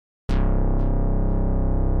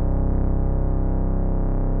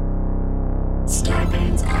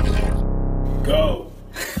Go.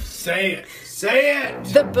 Say it. Say it.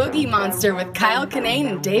 The Boogie Monster with Kyle Kinane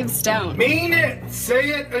and Dave Stone. Mean it. Say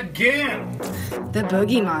it again. The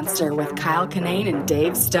Boogie Monster with Kyle Kinane and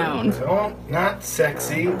Dave Stone. No, not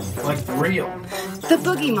sexy. Like real. The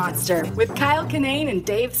Boogie Monster with Kyle Kinane and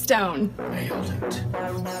Dave Stone. Nailed it.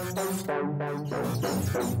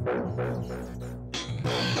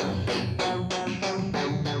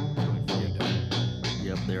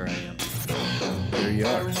 Yep, there I am. There you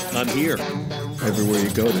are. I'm here. Everywhere you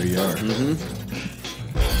go, there you are.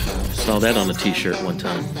 Saw that on a T-shirt one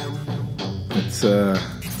time.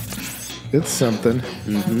 It's something.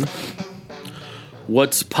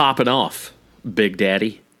 What's popping off, Big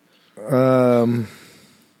Daddy? I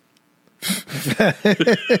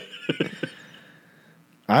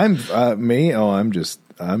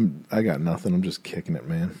got nothing. I'm just kicking it,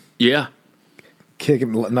 man. Yeah.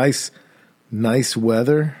 Kicking nice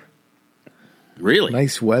weather. Really?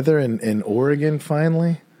 Nice weather in Oregon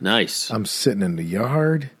finally. Nice. I'm sitting in the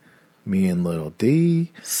yard, me and little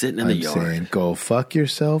D. Sitting in the yard. Saying, go fuck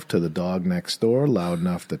yourself to the dog next door loud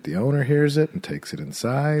enough that the owner hears it and takes it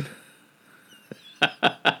inside.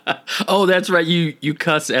 Oh, that's right. You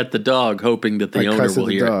cuss at the dog hoping that the owner will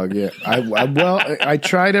hear. Dog, yeah. I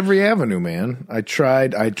tried every avenue, man. I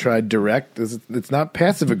tried direct. It's not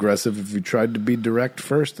passive aggressive if you tried to be direct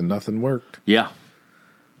first and nothing worked. Yeah.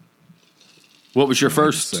 What was your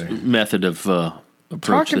first method of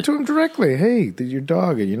approach? Talking to him directly. Hey, your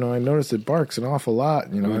dog, I noticed it barks an awful lot.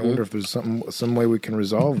 I wonder if there's some way we can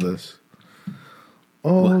resolve this.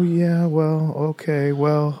 Oh, yeah, well, okay.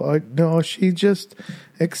 Well, no, she's just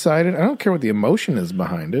excited. I don't care what the emotion is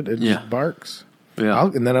behind it. It just barks. Yeah.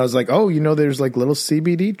 And then I was like, there's like little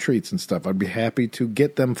CBD treats and stuff. I'd be happy to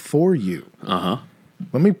get them for you. Uh-huh.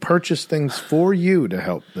 Let me purchase things for you to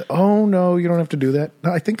help. Oh, no, you don't have to do that.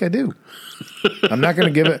 No, I think I do. I'm not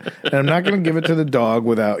going to give it, and I'm not going to give it to the dog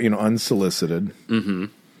without, unsolicited. Mm-hmm.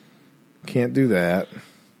 Can't do that.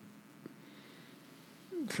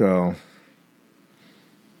 So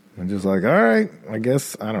I'm just like, all right, I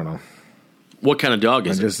guess, I don't know. What kind of dog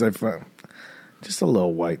is it? Just a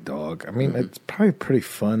little white dog. I mean, it's probably a pretty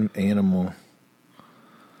fun animal.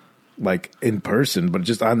 Like in person, but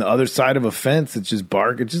just on the other side of a fence, it's just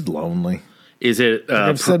bark. It's just lonely. Is it? Like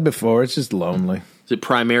I've said before, it's just lonely. Is it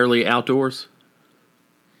primarily outdoors?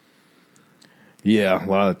 Yeah, a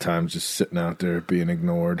lot of times just sitting out there being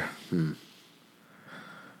ignored.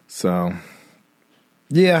 So,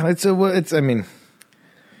 yeah, I mean,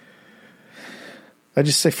 I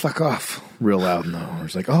just say fuck off real loud in the owner.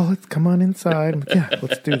 It's like, oh, let's come on inside. Yeah,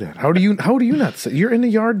 let's do that. How do you not say? You're in the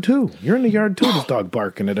yard too. You're in the yard too. This dog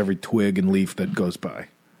barking at every twig and leaf that goes by.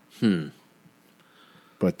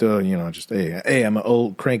 But just hey, I'm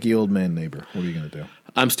an cranky old man neighbor. What are you gonna do?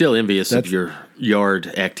 I'm still envious of your yard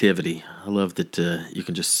activity. I love that you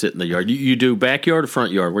can just sit in the yard. You do backyard or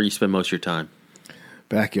front yard? Where do you spend most of your time?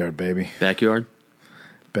 Backyard, baby. Backyard.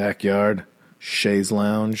 Chaise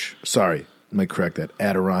lounge. Sorry. Let me correct that.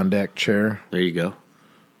 Adirondack chair. There you go.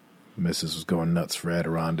 Mrs. was going nuts for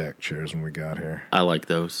Adirondack chairs when we got here. I like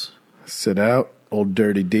those. Sit out. Old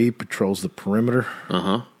Dirty D patrols the perimeter.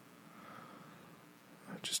 Uh-huh.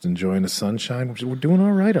 Just enjoying the sunshine. We're doing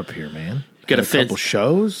all right up here, man. Got a couple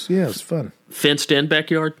shows. Yeah, it's fun. Fenced in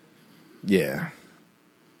backyard? Yeah.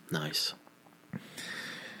 Nice.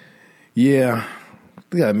 Yeah.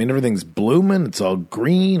 Yeah, I mean, everything's blooming. It's all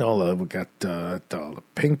green. We got all the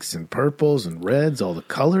pinks and purples and reds, all the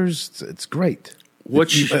colors. It's great.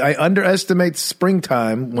 I underestimate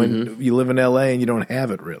springtime when you live in L.A. and you don't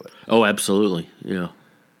have it, really. Oh, absolutely. Yeah.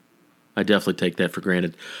 I definitely take that for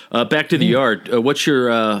granted. Back to the yard. What's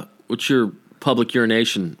your public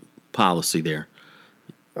urination policy there?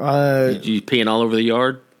 You peeing all over the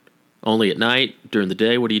yard? Only at night? During the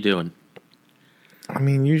day? What are you doing? I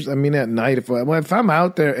mean, usually, at night, if I'm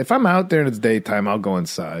out there and it's daytime, I'll go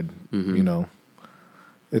inside. I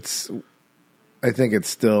think it's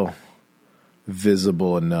still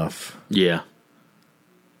visible enough. Yeah.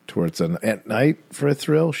 Towards at night for a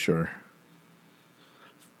thrill, sure.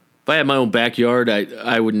 If I had my own backyard,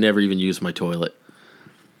 I would never even use my toilet.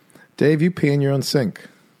 Dave, you pee in your own sink.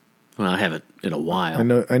 Well, I haven't in a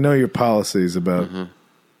while. I know your policies about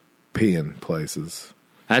peeing places.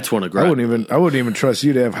 That's one of I wouldn't even trust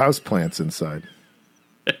you to have houseplants inside.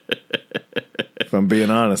 If I'm being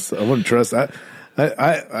honest, I wouldn't trust.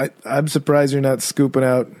 I'm surprised you're not scooping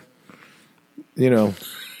out. I'm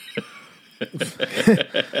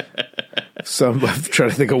trying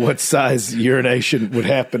to think of what size urination would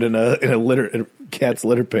happen in a cat's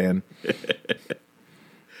litter pan.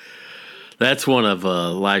 That's one of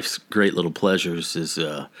life's great little pleasures. Is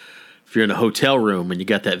if if you're in a hotel room and you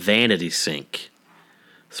got that vanity sink,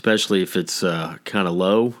 especially if it's kind of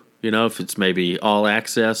low, if it's maybe all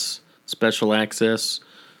access, special access.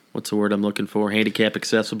 What's the word I'm looking for? Handicap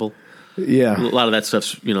accessible. Yeah. A lot of that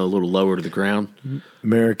stuff's, a little lower to the ground.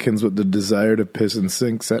 Americans with the desire to piss in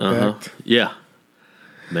sinks act. Yeah.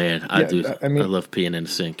 Man, I do. I love peeing in the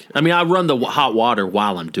sink. I run the hot water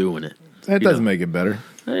while I'm doing it. That doesn't make it better.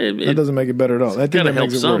 That doesn't make it better at all. I think that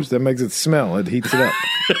makes it worse. That makes it smell. It heats it up.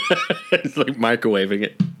 It's like microwaving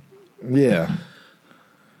it. Yeah.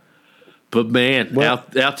 But man,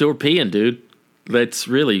 outdoor peeing, dude.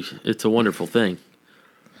 It's a wonderful thing.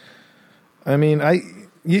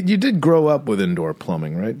 You did grow up with indoor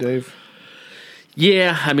plumbing, right, Dave?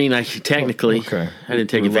 Yeah, I technically, okay. I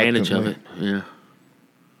didn't take advantage of it. Yeah.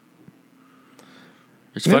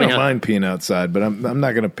 It's I funny. don't mind peeing outside, but I'm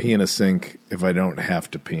not going to pee in a sink if I don't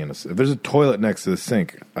have to pee in a sink. If there's a toilet next to the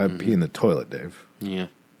sink, I pee in the toilet, Dave. Yeah.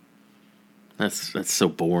 That's so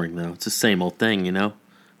boring, though. It's the same old thing, I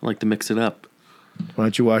like to mix it up. Why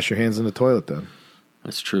don't you wash your hands in the toilet then?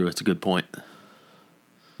 That's true. That's a good point.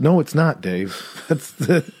 No, it's not, Dave. That's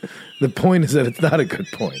the point is that it's not a good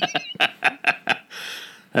point.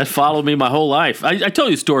 That followed me my whole life. I told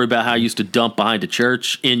you a story about how I used to dump behind a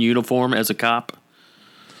church in uniform as a cop.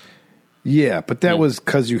 Yeah, but that was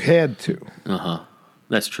because you had to.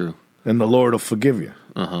 That's true. And the Lord will forgive you.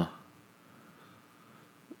 The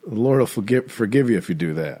Lord will forgive you if you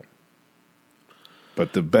do that.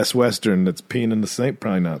 But the Best Western that's peeing in the sink,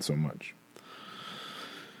 probably not so much.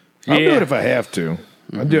 I'll do it if I have to.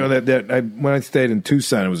 I do that. When I stayed in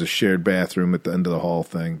Tucson, it was a shared bathroom at the end of the hall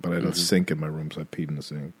thing, but I had a sink in my room, so I peed in the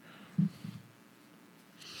sink.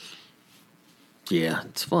 Yeah,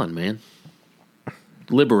 it's fun, man.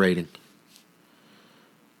 Liberating.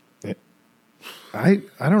 I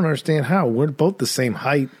don't understand how. We're both the same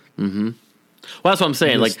height. Mm-hmm. Well, that's what I'm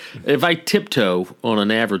saying. Like, if I tiptoe on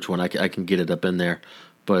an average one, I can get it up in there.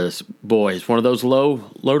 But it's one of those low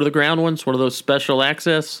to the ground ones, one of those special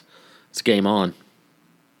access, it's game on.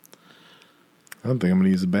 I don't think I'm going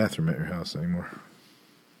to use the bathroom at your house anymore.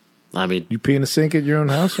 You pee in the sink at your own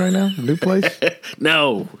house right now? New place?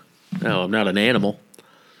 No, I'm not an animal.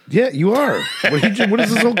 Yeah, you are. What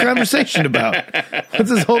is this whole conversation about? What's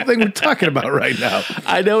this whole thing we're talking about right now?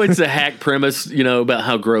 I know it's a hack premise, about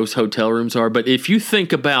how gross hotel rooms are, but if you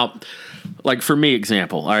think about, like, for me,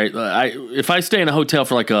 example, all right, if I stay in a hotel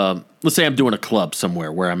for let's say I'm doing a club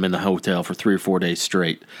somewhere where I'm in the hotel for 3 or 4 days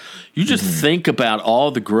straight, you just think about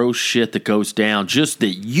all the gross shit that goes down just that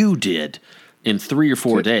you did in 3 or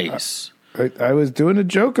 4 days. I was doing a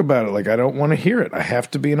joke about it. Like, I don't want to hear it. I have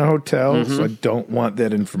to be in a hotel, so I don't want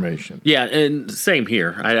that information. Yeah, and same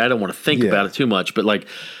here. I don't want to think about it too much, but, like,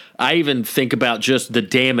 I even think about just the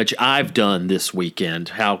damage I've done this weekend,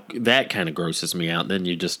 how that kind of grosses me out. And then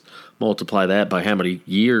you just multiply that by how many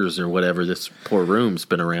years or whatever this poor room's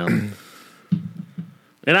been around.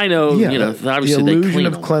 And I know, obviously the illusion they clean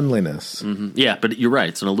of them. Cleanliness. Mm-hmm. Yeah, but you're right.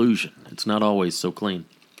 It's an illusion. It's not always so clean.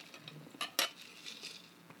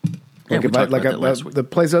 Like the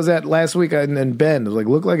place I was at last week in Bend, it was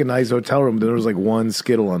looked like a nice hotel room. But there was one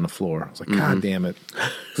Skittle on the floor. I was like, God damn it!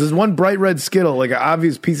 There's one bright red Skittle, like an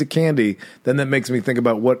obvious piece of candy. Then that makes me think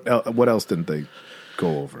about what else didn't they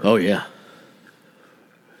go over? Oh yeah,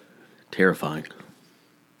 terrifying.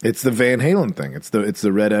 It's the Van Halen thing. It's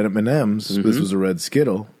the red M&Ms. This was a red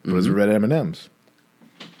Skittle, but it was a red M&Ms.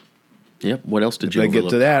 Yep. What else did you? If they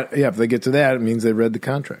get to that, it means they read the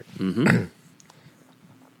contract. Mm-hmm.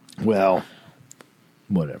 Well,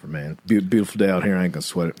 whatever, man. Beautiful day out here. I ain't gonna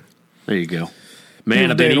sweat it. There you go,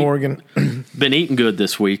 man. I've been in Oregon. Been eating good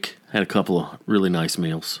this week. Had a couple of really nice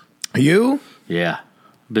meals. You? Yeah.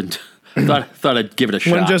 Thought I'd give it a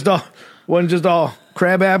shot. Wasn't just all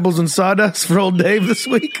crab apples and sawdust for old Dave this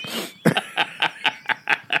week.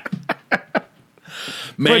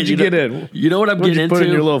 Man, What'd you get in? You know what I'm getting into? Put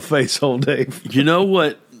in your little face, old Dave. You know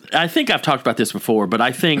what? I think I've talked about this before, but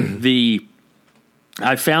I think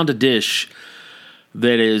I found a dish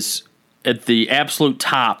that is at the absolute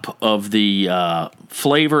top of the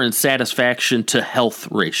flavor and satisfaction to health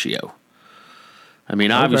ratio.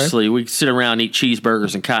 Obviously, we sit around and eat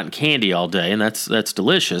cheeseburgers and cotton candy all day, and that's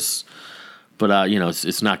delicious. But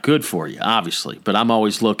it's not good for you, obviously. But I'm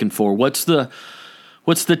always looking for what's the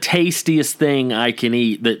tastiest thing I can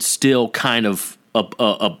eat that's still kind of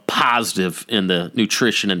a positive in the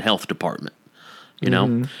nutrition and health department.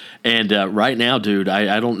 And right now, dude,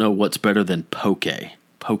 I don't know what's better than poke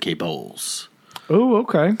bowls. Oh,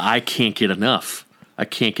 okay. I can't get enough.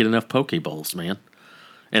 Poke bowls, man.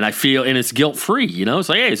 And I feel, and it's guilt free, it's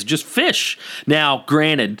like, hey, it's just fish. Now,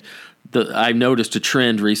 granted, I noticed a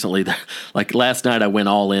trend recently that, like last night I went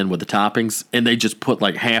all in with the toppings and they just put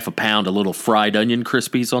like half a pound of little fried onion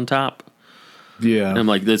crispies on top. Yeah. And I'm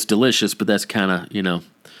like, that's delicious, but that's kind of,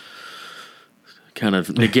 kind of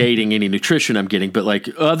negating any nutrition I'm getting. But like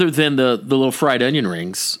other than the little fried onion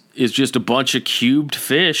rings is just a bunch of cubed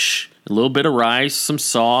fish, a little bit of rice, some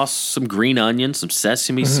sauce, some green onion, some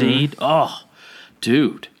sesame seed. Oh,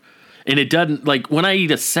 dude. And it doesn't, like, when I eat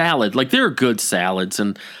a salad, like, there are good salads,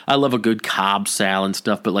 and I love a good Cobb salad and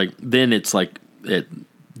stuff, but, like, then it's, like,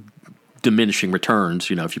 diminishing returns,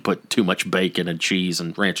 if you put too much bacon and cheese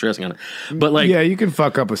and ranch dressing on it. But, like... Yeah, you can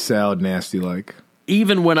fuck up a salad nasty, like.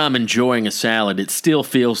 Even when I'm enjoying a salad, it still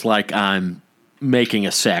feels like I'm making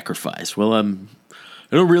a sacrifice. Well, I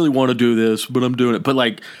don't really want to do this, but I'm doing it. But,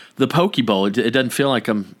 like, the poke bowl, it doesn't feel like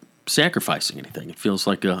I'm sacrificing anything. It feels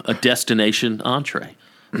like a destination entree.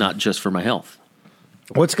 Not just for my health.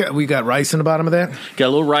 We got rice in the bottom of that? Got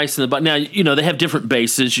a little rice in the bottom. Now, they have different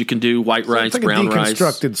bases. You can do white rice, it's like brown rice.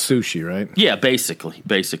 Deconstructed sushi, right? Yeah, basically.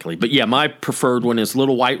 But yeah, my preferred one is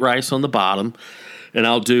little white rice on the bottom. And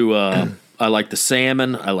I'll do, I like the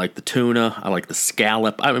salmon, I like the tuna, I like the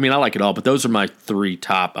scallop. I mean, I like it all, but those are my three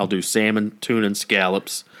top. I'll do salmon, tuna, and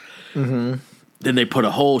scallops. Mm-hmm. Then they put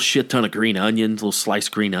a whole shit ton of green onions, little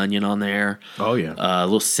sliced green onion on there. Oh, yeah. A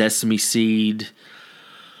little sesame seed.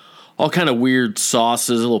 All kind of weird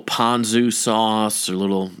sauces, a little ponzu sauce, or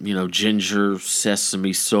little, ginger,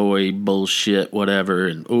 sesame, soy, bullshit, whatever.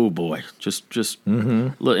 And oh boy, just,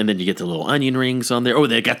 and then you get the little onion rings on there. Oh,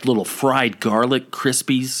 they got the little fried garlic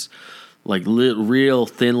crispies, like real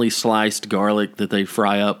thinly sliced garlic that they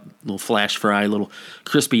fry up, little flash fry, little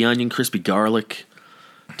crispy onion, crispy garlic.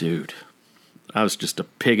 Dude, I was just a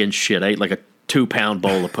pig in shit. I ate like a 2-pound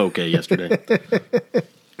bowl of poke yesterday.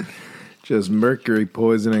 Just mercury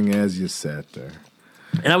poisoning as you sat there.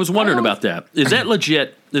 And I was wondering about that. Is that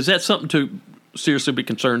legit? Is that something to seriously be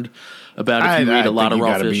concerned about if you eat a lot of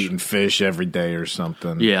raw fish? You got to be eating fish every day or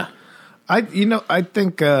something. Yeah. I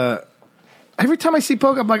think every time I see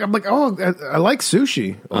poke, I'm like, oh, I like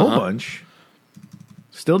sushi a whole bunch.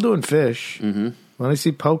 Still doing fish. Mm-hmm. When I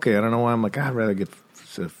see poke, I don't know why I'm like, I'd rather get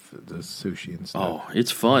the sushi instead. Oh,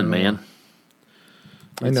 it's fun, man.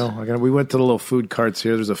 I know. We went to the little food carts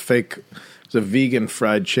here. There's a vegan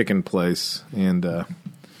fried chicken place, and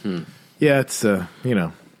yeah, it's trying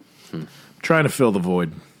to fill the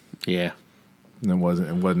void. Yeah, and it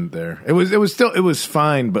wasn't there. It was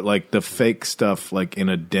fine, but like the fake stuff, like in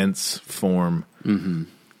a dense form,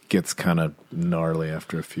 gets kind of gnarly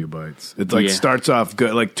after a few bites. It's like starts off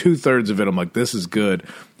good, like 2/3 of it. I'm like, this is good.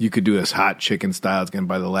 You could do this hot chicken style. Again,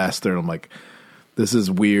 by the last third, I'm like, this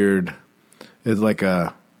is weird. It's like it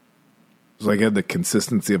had the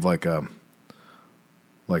consistency of like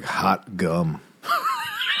hot gum.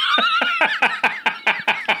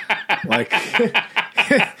 Like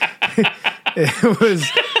it was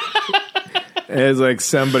like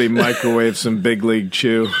somebody microwaved some Big League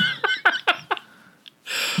Chew.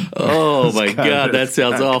 Oh my God, that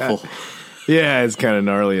sounds awful. Yeah, it's kind of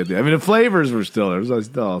gnarly at the end. I mean, the flavors were still there. It was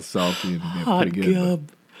still all salty and pretty good. Gum.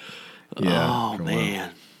 Yeah. Oh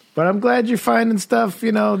man. But I'm glad you're finding stuff,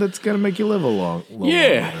 that's going to make you live a long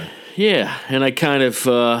longer. Yeah. And I kind of,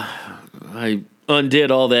 I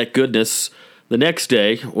undid all that goodness the next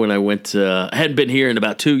day when I went, I hadn't been here in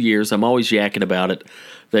about 2 years. I'm always yakking about it.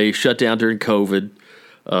 They shut down during COVID.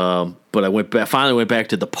 But I finally went back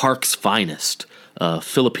to the Park's Finest,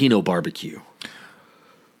 Filipino barbecue.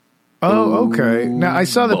 Oh, okay. Now, I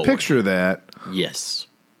saw the picture of that. Yes.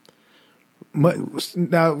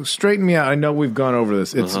 Now, straighten me out. I know we've gone over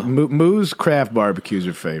this. It's Moo's Craft Barbecue's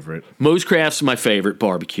your favorite. Moo's Craft's my favorite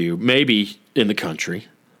barbecue, maybe in the country.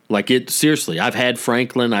 Like seriously, I've had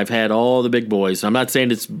Franklin, I've had all the big boys. I'm not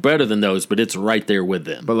saying it's better than those, but it's right there with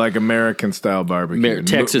them. But like American style barbecue.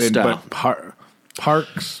 Texas style. But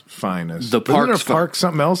Park's Finest. The Park's Park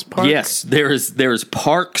something else? Park? Yes, there is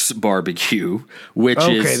Park's Barbecue, which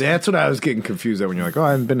is... Okay, that's what I was getting confused at when you're like, oh,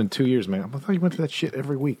 I haven't been in 2 years, man. I thought you went to that shit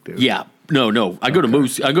every week, dude. Yeah. No. I go to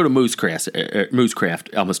Moose Craft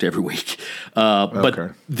almost every week.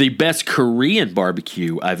 But the best Korean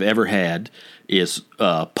barbecue I've ever had is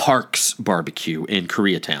Park's Barbecue in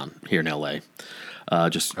Koreatown here in L.A.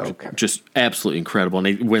 Just absolutely incredible. And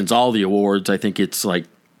it wins all the awards. I think it's like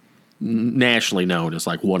nationally known as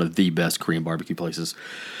like one of the best Korean barbecue places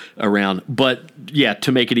around. But yeah,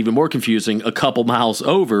 to make it even more confusing, a couple miles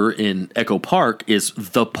over in Echo Park is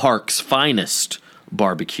the Park's Finest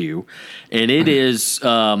Barbecue, and it is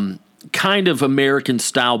kind of American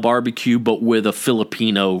style barbecue, but with a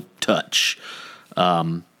Filipino touch.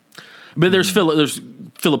 But there's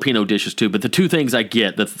Filipino dishes too. But the two things I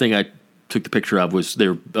get, the thing I took the picture of was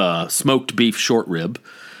their smoked beef short rib.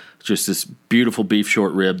 Just this beautiful beef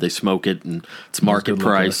short rib. They smoke it, and it's market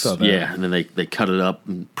price. Yeah, and then they cut it up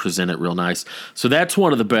and present it real nice. So that's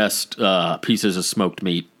one of the best pieces of smoked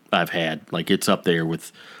meat I've had. Like, it's up there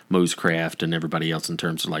with Moe's Craft and everybody else in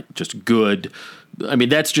terms of, like, just good. I mean,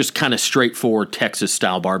 that's just kind of straightforward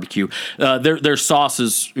Texas-style barbecue. Their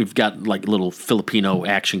sauces, we've got, like, little Filipino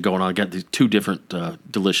action going on. Got the two different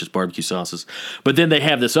delicious barbecue sauces. But then they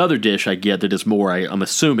have this other dish I get that is more, I'm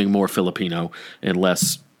assuming, more Filipino and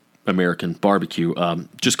less American barbecue,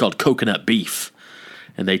 just called coconut beef.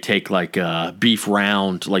 And they take, like, beef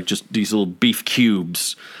round, like just these little beef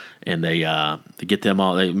cubes, and they get them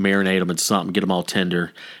all, they marinate them in something, get them all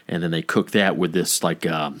tender, and then they cook that with this, like,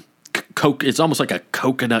 it's almost like a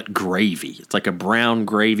coconut gravy. It's like a brown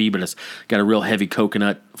gravy, but it's got a real heavy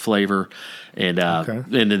coconut flavor, and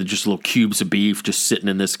then just little cubes of beef just sitting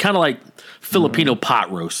in this, kind of like Filipino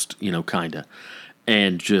pot roast, kind of.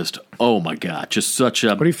 And just, oh my God, just such a...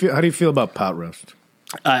 How do you feel about pot roast?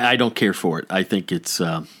 I don't care for it. I think it's,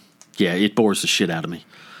 it bores the shit out of me.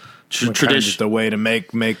 Tradition, just a way to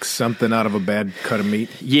make something out of a bad cut of meat.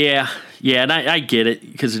 Yeah, and I get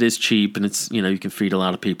it because it is cheap and it's, you can feed a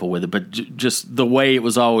lot of people with it. But just the way it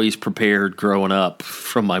was always prepared growing up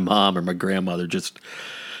from my mom or my grandmother, just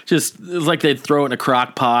it was like they'd throw it in a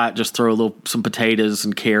crock pot, just throw some potatoes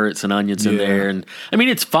and carrots and onions in there. And I mean,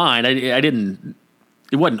 it's fine.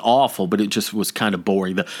 It wasn't awful, but it just was kind of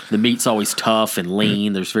boring. The meat's always tough and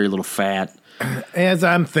lean. There's very little fat. As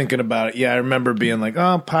I'm thinking about it, I remember being like,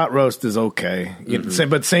 oh, pot roast is okay.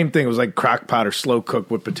 But same thing. It was like crock pot or slow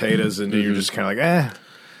cook with potatoes, and you're just kind of like,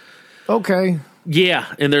 okay.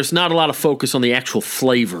 Yeah, and there's not a lot of focus on the actual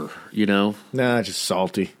flavor, Nah, just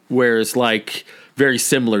salty. Whereas, like, very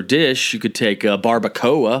similar dish, you could take a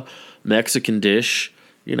barbacoa, Mexican dish.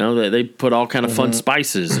 They put all kind of fun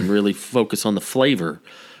spices and really focus on the flavor.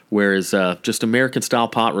 Whereas just American-style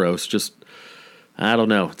pot roast, just, I don't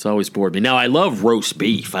know. It's always bored me. Now, I love roast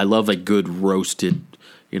beef. I love a good roasted,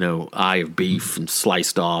 eye of beef and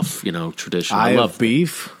sliced off, traditional. Eye of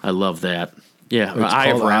beef? I love that. Yeah. It's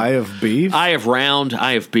called eye of beef? Eye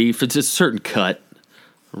of beef. It's a certain cut.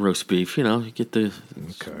 Roast beef, you get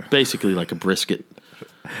basically like a brisket.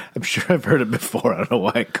 I'm sure I've heard it before. I don't know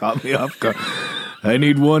why it caught me off guard. I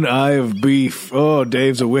need one eye of beef. Oh,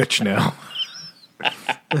 Dave's a witch now.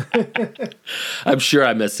 I'm sure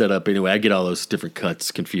I messed that up anyway. I get all those different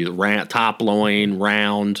cuts confused. Top loin,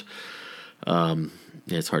 round.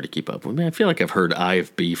 It's hard to keep up with. I feel like I've heard eye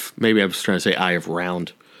of beef. Maybe I was trying to say eye of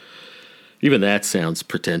round. Even that sounds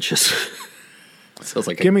pretentious. Sounds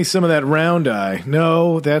like give me some of that round eye.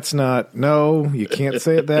 No, that's not. No, you can't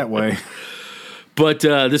say it that way. But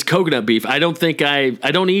this coconut beef, I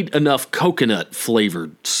don't eat enough coconut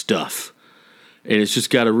flavored stuff. And it's just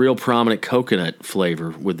got a real prominent coconut flavor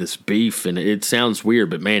with this beef. And it sounds weird,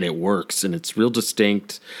 but man, it works. And it's real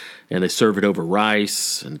distinct. And they serve it over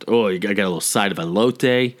rice. And I got a little side of elote,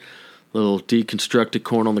 a little deconstructed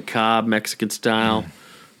corn on the cob, Mexican style.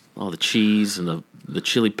 All the cheese and the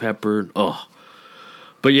chili pepper. Oh.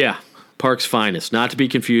 But yeah, Park's finest. Not to be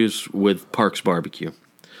confused with Park's Barbecue.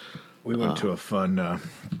 We went to a fun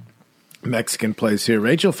Mexican place here.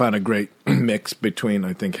 Rachel found a great mix between,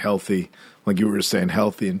 I think, healthy, like you were saying,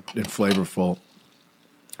 healthy and flavorful.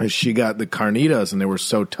 She got the carnitas, and they were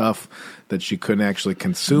so tough that she couldn't actually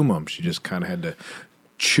consume them. She just kind of had to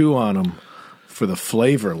chew on them for the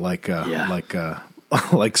flavor, like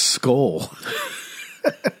skull.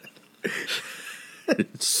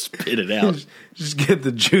 Spit it out. Just get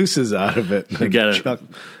the juices out of it.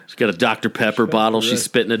 She's got a Dr. Pepper bottle she's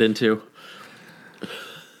spitting it into.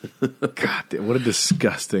 God, what a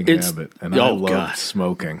disgusting habit. And I love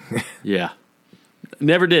smoking. Yeah.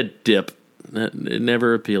 Never did dip. It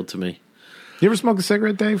never appealed to me. You ever smoke a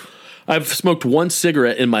cigarette, Dave? I've smoked one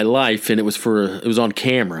cigarette in my life, and it was on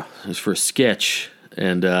camera. It was for a sketch,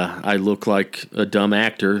 and I look like a dumb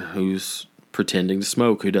actor who's pretending to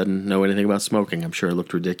smoke, who doesn't know anything about smoking. I'm sure I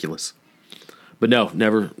looked ridiculous. But no,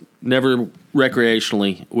 never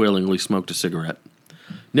recreationally, willingly smoked a cigarette.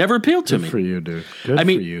 Never appealed to me. Good for you, dude. Good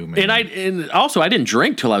for you, man. And also, I didn't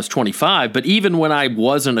drink till I was 25, but even when I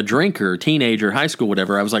wasn't a drinker, teenager, high school,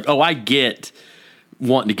 whatever, I was like, I get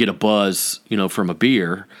wanting to get a buzz, from a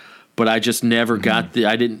beer, but I just never got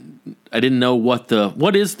I didn't know what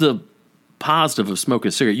is the positive of smoking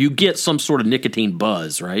a cigarette. You get some sort of nicotine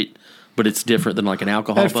buzz, right? But it's different than like an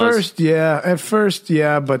alcohol buzz. At first,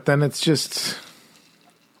 yeah, but then it's just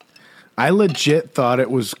I legit thought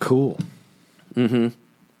it was cool. Mm-hmm.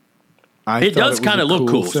 It does kind of look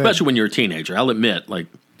cool, especially when you're a teenager. I'll admit,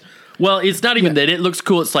 it's not even that it looks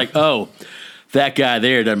cool. It's like, that guy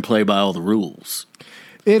there doesn't play by all the rules.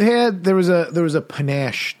 There was a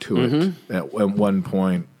panache to it at one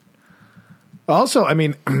point. Also, I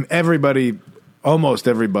mean, almost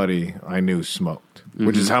everybody I knew smoked,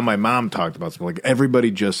 which is how my mom talked about smoking. Like,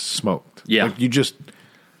 everybody just smoked. Yeah. Like,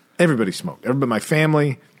 everybody smoked. Everybody, my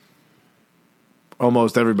family,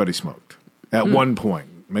 almost everybody smoked at one point.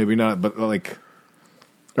 Maybe not, but like,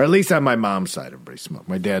 or at least on my mom's side, everybody smoked.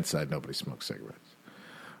 My dad's side, nobody smoked cigarettes.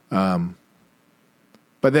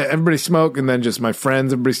 But then everybody smoked, and then just my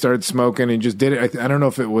friends, everybody started smoking, and just did it. I don't know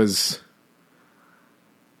if it was.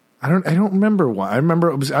 I don't remember why. I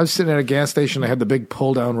remember I was sitting at a gas station. I had the big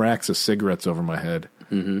pull down racks of cigarettes over my head,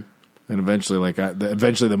 and eventually,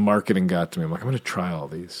 eventually the marketing got to me. I'm like, I'm going to try all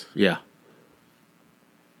these. Yeah,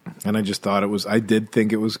 and I just thought it was. I did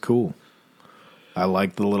think it was cool. I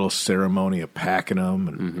liked the little ceremony of packing them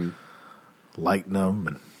and lighting them.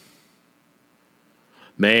 And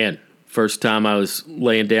man, first time I was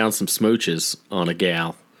laying down some smooches on a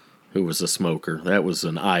gal who was a smoker. That was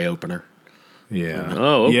an eye opener. Yeah.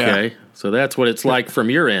 Oh, okay. Yeah. So that's what it's like from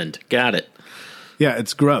your end. Got it. Yeah,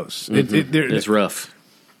 it's gross. It's rough.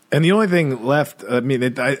 And the only thing left, I mean,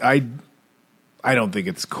 I don't think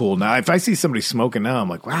it's cool now. If I see somebody smoking now, I'm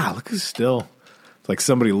like, wow, look, it's still. It's like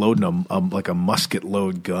somebody loading like a musket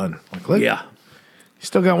load gun. Like, look, Yeah. You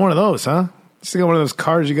still got one of those, huh? You still got one of those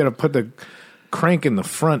cars you got to put the crank in the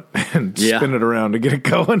front and spin it around to get it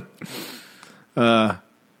going.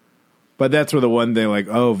 But that's where the one thing, like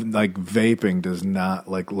vaping does not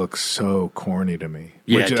look so corny to me.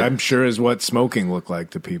 Yeah, Which I'm sure is what smoking looked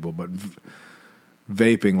like to people, but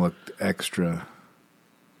vaping looked extra.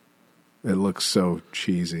 It looks so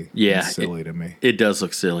cheesy and silly to me. It does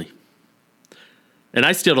look silly. And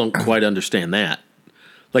I still don't quite understand that.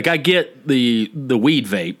 Like, I get the weed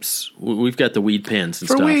vapes. We've got the weed pens and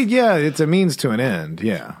stuff. For weed, yeah, it's a means to an end.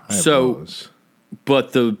 Yeah.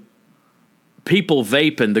 But the people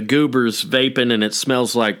vaping, the goobers vaping, and it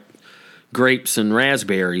smells like grapes and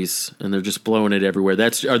raspberries, and they're just blowing it everywhere.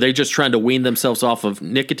 Are they just trying to wean themselves off of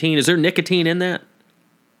nicotine? Is there nicotine in that?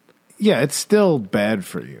 Yeah, it's still bad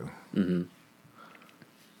for you. Mm-hmm.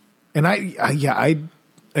 And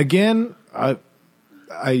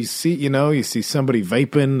I see, you see somebody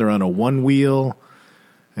vaping, they're on a one wheel,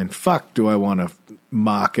 and fuck, do I want to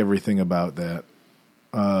mock everything about that.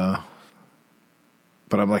 But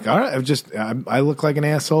I'm like, all right, I look like an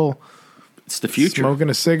asshole. It's the future. Smoking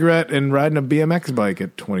a cigarette and riding a BMX bike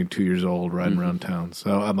at 22 years old, riding around town.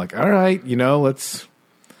 So I'm like, all right,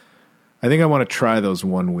 I think I want to try those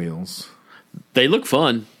one wheels. They look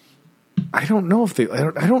fun. I don't know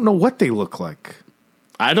I don't know what they look like.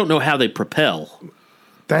 I don't know how they propel.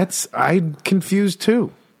 I'm confused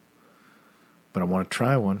too. But I want to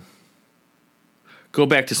try one. Go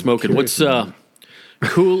back to smoking. What's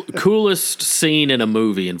coolest scene in a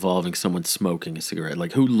movie involving someone smoking a cigarette?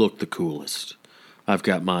 Like, who looked the coolest? I've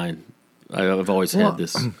got mine. I've always had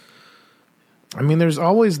this. I mean, there's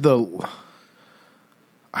always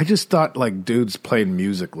I just thought, like, dudes playing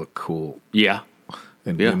music look cool. Yeah.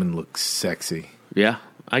 And women look sexy. Yeah,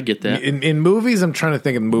 I get that. In movies, I'm trying to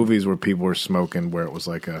think of movies where people were smoking, where it was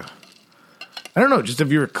like I don't know, just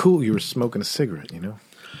if you were cool, you were smoking a cigarette,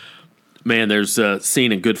 Man, there's a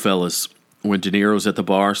scene in Goodfellas when De Niro's at the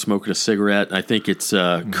bar smoking a cigarette. I think it's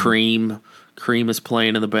Cream. Cream is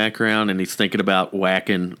playing in the background, and he's thinking about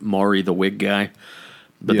whacking Maury, the wig guy.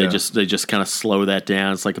 But they just kind of slow that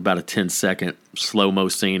down. It's like about a 10-second slow-mo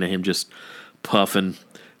scene of him just puffing.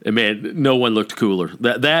 And man, no one looked cooler.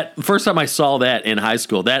 That first time I saw that in high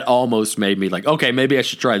school, that almost made me like, okay, maybe I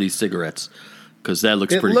should try these cigarettes because that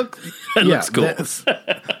looks looks cool.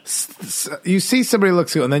 You see somebody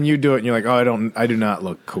looks cool, and then you do it, and you're like, oh, I do not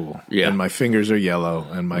look cool. Yeah, and my fingers are yellow,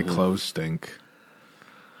 and my clothes stink,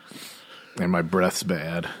 and my breath's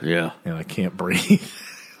bad. Yeah, and I can't breathe.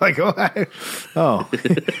 Like, all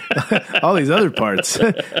these other parts,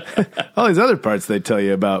 they tell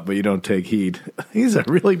you about, but you don't take heed. These are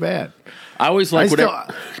really bad. I always like go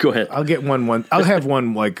ahead. I'll get one. I'll have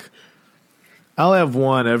one I'll have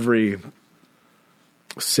one every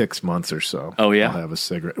 6 months or so. Oh yeah, I'll have a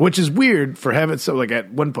cigarette, which is weird for having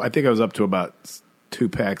at one point. I think I was up to about 2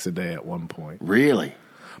 packs a day at one point. Really.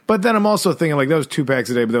 But then I'm also thinking, like, that was 2 packs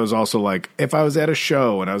a day, but that was also, like, if I was at a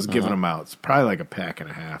show and I was giving them out, it's probably like a pack and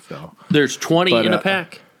a half, though. There's 20 in a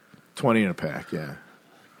pack? 20 in a pack, yeah.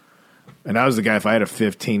 And I was the guy, if I had a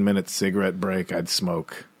 15-minute cigarette break, I'd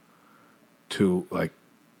smoke 2, like,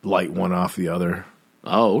 light one off the other.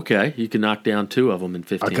 Oh, okay. You can knock down 2 of them in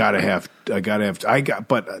 15 minutes.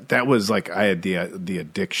 But that was, like, I had the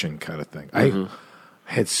addiction kind of thing. I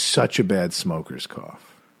had such a bad smoker's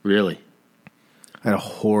cough. Really? I had a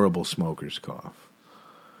horrible smoker's cough.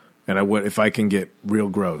 And I went, if I can get real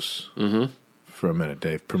gross for a minute,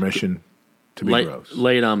 Dave, permission to be gross.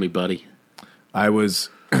 Lay it on me, buddy. I was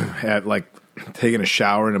taking a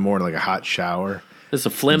shower in the morning, like a hot shower. This a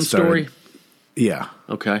phlegm story? Yeah.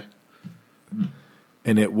 Okay.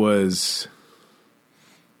 And it was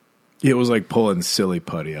like pulling silly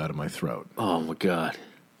putty out of my throat. Oh, my God.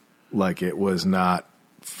 Like it was not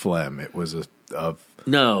phlegm. It was a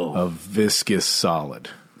viscous solid.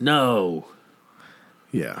 No.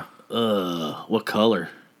 Yeah. What color?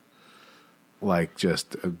 Like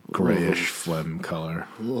just a grayish phlegm color.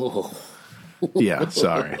 Yeah,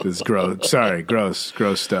 sorry. This is gross. Sorry, gross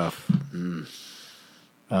stuff.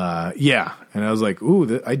 Yeah. And I was like,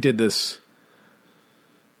 ooh, I did this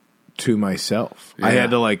to myself. Yeah. I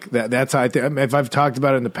had to that's how if I've talked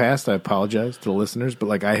about it in the past, I apologize to the listeners, but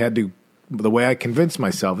like I had to, the way I convinced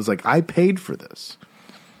myself is like, I paid for this.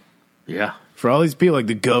 Yeah. For all these people, like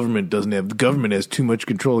the government has too much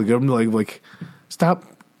control. The government, like stop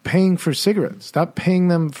paying for cigarettes. Stop paying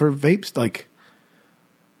them for vapes. Like,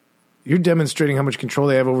 you're demonstrating how much control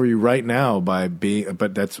they have over you right now by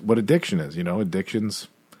but that's what addiction is, addiction's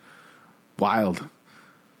wild.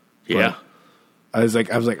 Yeah. But I was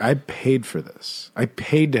like, I paid for this. I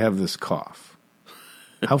paid to have this cough.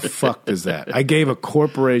 How fucked is that? I gave a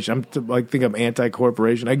corporation, I think I'm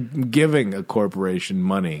anti-corporation. I'm giving a corporation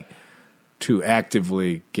money to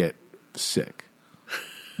actively get sick.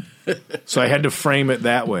 So I had to frame it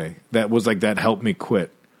that way. That was like, that helped me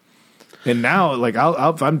quit. And now, like,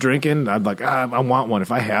 if I'm drinking, I'm like, I want one.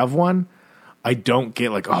 If I have one, I don't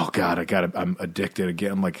get like, oh God, I'm addicted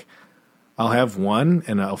again. I'm like, I'll have one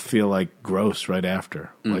and I'll feel like gross right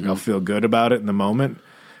after. Mm-hmm. Like I'll feel good about it in the moment.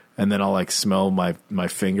 And then I'll like smell my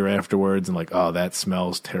finger afterwards and like, oh, that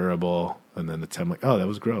smells terrible. And then I'm like, oh, that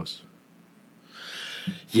was gross.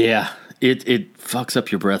 Yeah. It fucks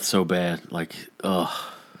up your breath so bad. Like,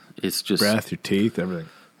 it's just breath, your teeth, everything.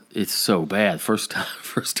 It's so bad. First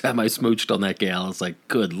time I smooched on that gal, I was like,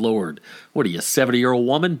 good Lord. What are you, a 70-year-old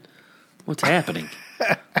woman? What's happening?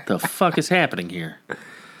 The fuck is happening here?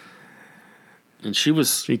 And she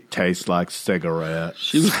tastes like cigarette.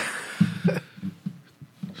 She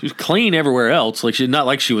was clean everywhere else. Like not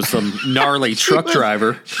like she was some gnarly truck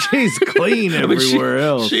driver. She's clean everywhere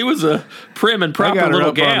else. She was a prim and proper little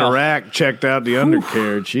up gal. On the rack, checked out the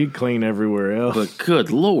undercarriage. She'd clean everywhere else. But good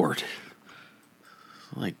Lord,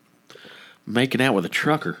 like making out with a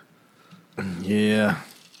trucker. Yeah.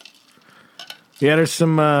 Yeah, there's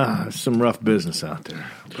some rough business out there.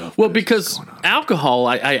 Well, because alcohol,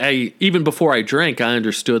 I even before I drank, I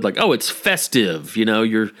understood like, oh, it's festive.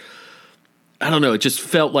 I don't know. It just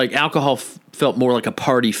felt like alcohol felt more like a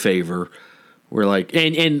party favor. Where like,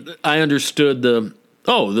 and I understood the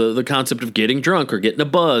concept of getting drunk or getting a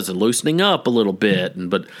buzz and loosening up a little bit.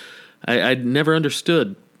 But I never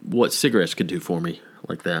understood what cigarettes could do for me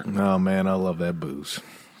like that. Oh man, I love that booze.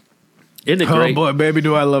 Isn't it great? Oh boy, baby,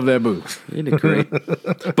 do I love that booze. Isn't it great?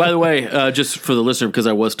 By the way, just for the listener, because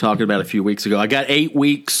I was talking about it a few weeks ago, I got 8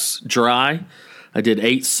 weeks dry. I did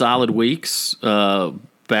 8 solid weeks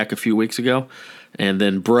back a few weeks ago, and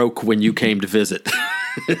then broke when you came to visit.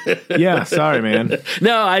 Yeah, sorry, man.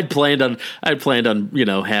 No, I'd planned on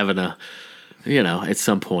having a at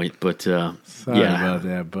some point, but sorry about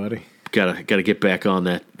that, buddy. Gotta get back on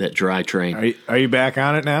that dry train. Are you back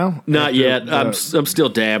on it now? Not yet. I'm still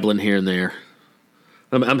dabbling here and there.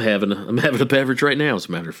 I'm having a beverage right now, as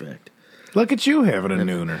a matter of fact. Look at you having a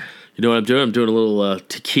nooner. You know what I'm doing? I'm doing a little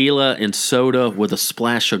tequila and soda with a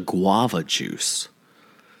splash of guava juice.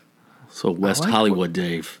 So West Hollywood,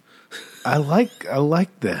 Dave. I like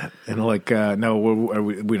that. And like, no, are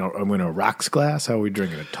we in a rocks glass? How are we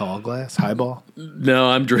drinking? A tall glass, highball? No,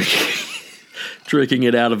 I'm drinking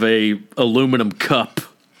it out of a aluminum cup.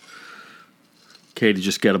 Katie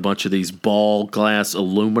just got a bunch of these ball glass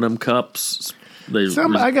aluminum cups.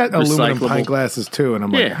 I got aluminum pint glasses too, and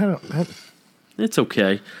I'm like, it's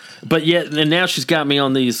okay. But and now she's got me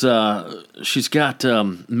on these. She's got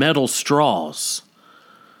metal straws.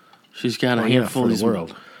 She's got a handful of these.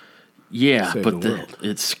 World. Yeah, but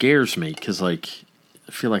it scares me because like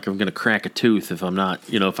I feel like I'm going to crack a tooth if I'm not.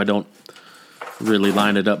 If I don't really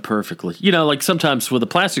line it up perfectly. Like sometimes with a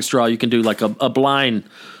plastic straw you can do like a blind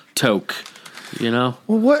toke. Well,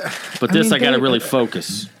 what? But I got to really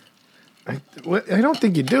focus. I don't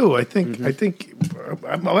think you do. I think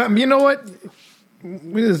you know what?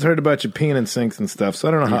 We just heard about you peeing in sinks and stuff, so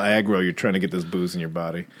I don't know how aggro you're trying to get this booze in your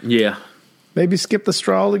body. Yeah. Maybe skip the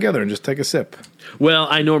straw altogether and just take a sip. Well,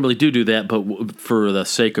 I normally do that, but for the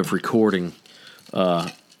sake of recording,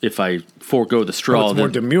 if I forego the straw, it's more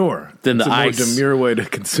demure. Then it's the ice. More demure way to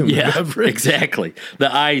consume the beverage. Exactly.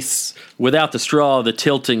 The ice without the straw, the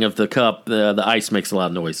tilting of the cup, the ice makes a lot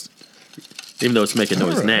of noise. Even though it's making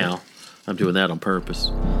noise now, I'm doing that on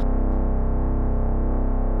purpose.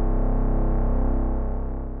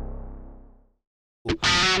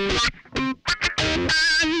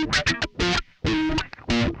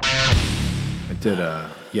 I did.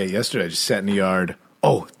 Yesterday I just sat in the yard.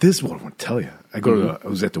 Oh, this is what I want to tell you. I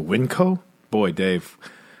was at the Winco. Boy, Dave,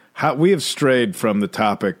 we have strayed from the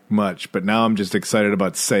topic much, but now I'm just excited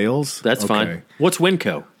about sales. That's fine. What's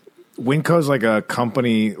Winco? Winco's like a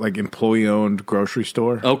company, like employee-owned grocery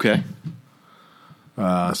store. Okay.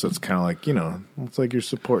 So it's kind of like, it's like you're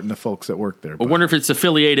supporting the folks that work there. I wonder if it's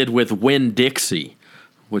affiliated with Winn-Dixie,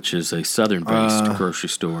 which is a southern-based grocery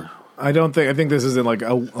store. I think this is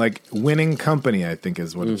like Winning Company, I think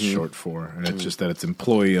is what it's short for. And it's just that it's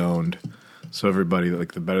employee-owned. So everybody,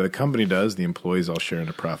 like, the better the company does, the employees all share in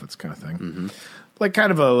the profits kind of thing. Mm-hmm. Like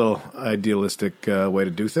kind of a little idealistic way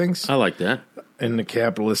to do things. I like that. In the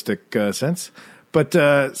capitalistic sense. But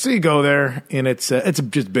so you go there, and it's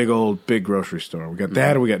just big grocery store. We got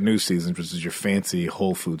that, or we got New Seasons, which is your fancy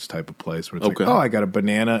Whole Foods type of place where it's like, I got a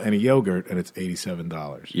banana and a yogurt, and it's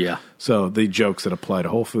 $87. Yeah. So the jokes that apply to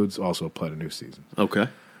Whole Foods also apply to New Seasons. Okay.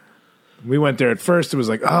 We went there at first. It was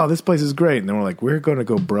like, this place is great. And then we're like, we're going to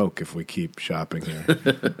go broke if we keep shopping here.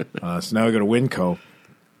 So now we go to Winco.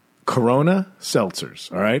 Corona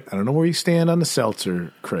seltzers, all right? I don't know where you stand on the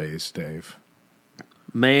seltzer craze, Dave.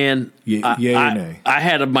 Man, yay or nay? I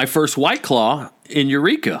had my first White Claw in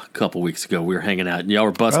Eureka a couple weeks ago. We were hanging out, and y'all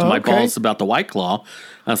were busting my balls about the White Claw.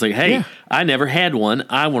 I was like, hey, I never had one.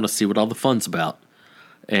 I want to see what all the fun's about.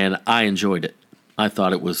 And I enjoyed it. I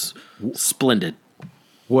thought it was splendid.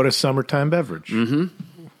 What a summertime beverage.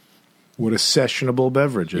 Mm-hmm. What a sessionable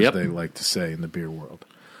beverage, as they like to say in the beer world.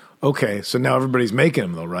 Okay, so now everybody's making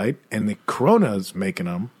them, though, right? And the Corona's making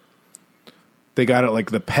them. They got it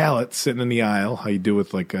like the pallet sitting in the aisle, how you do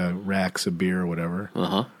with like racks of beer or whatever.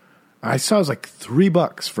 Uh-huh. I saw it was like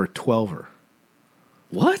 $3 for a 12er.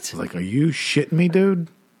 What? I was like, are you shitting me, dude?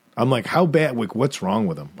 I'm like, how bad? Like, what's wrong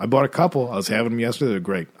with them? I bought a couple. I was having them yesterday. They're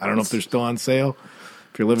great. I don't know if they're still on sale.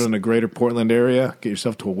 If you're living in the greater Portland area, get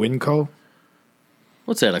yourself to a Winco.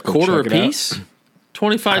 What's that, a quarter a piece?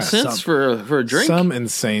 25 cents for a drink? Some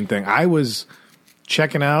insane thing. I was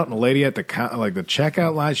checking out, and a lady at the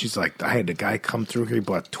checkout line, she's like, I had a guy come through here, he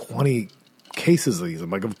bought 20 cases of these. I'm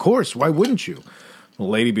like, of course, why wouldn't you? The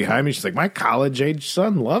lady behind me, she's like, my college-age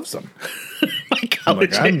son loves them. My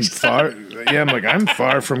college-age son? I'm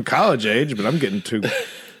far from college age, but I'm getting two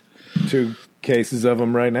cases of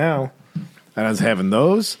them right now. And I was having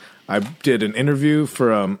those. I did an interview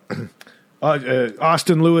for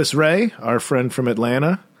Austin Lewis Ray, our friend from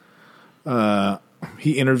Atlanta.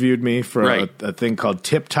 He interviewed me for a thing called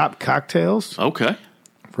Tip Top Cocktails. Okay.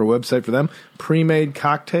 For a website for them. Pre-made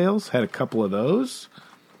cocktails. Had a couple of those.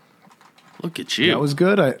 Look at you. That was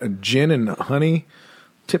good. A gin and honey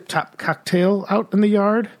Tip Top cocktail out in the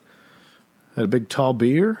yard. Had a big tall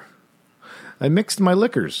beer. I mixed my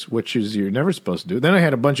liquors, which is you're never supposed to do. Then I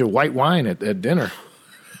had a bunch of white wine at dinner.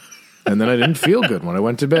 And then I didn't feel good when I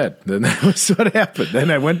went to bed. Then that was what happened.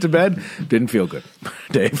 Then I went to bed, didn't feel good.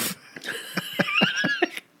 Dave.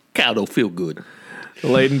 God, don't feel good.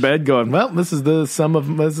 Laid in bed going, well, this is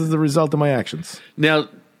the result of my actions. Now,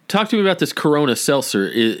 talk to me about this Corona seltzer.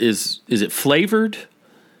 Is it flavored?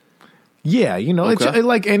 Yeah, it's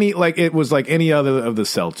it was like any other of the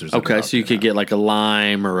seltzers. Okay, so you could get like a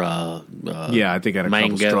lime or a I think I had a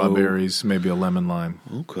mango. couple strawberries, maybe a lemon lime.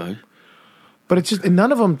 Okay. But it's just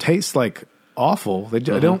none of them taste like awful. They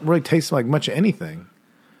don't really taste like much of anything.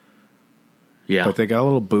 Yeah. But they got a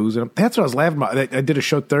little booze in them. That's what I was laughing about. I did a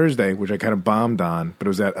show Thursday, which I kind of bombed on, but it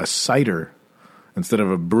was at a cider. Instead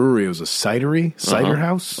of a brewery, it was a cider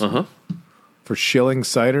house for Schilling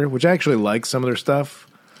Cider, which I actually like some of their stuff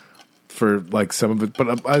for like some of it.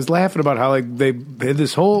 But I was laughing about how like they had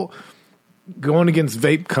this whole going against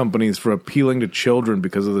vape companies for appealing to children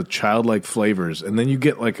because of the childlike flavors. And then you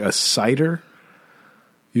get like a cider.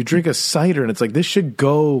 You drink a cider, and it's like, this should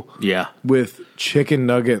go with chicken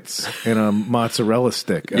nuggets and a mozzarella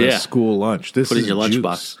stick at a school lunch. This Put is in your juice.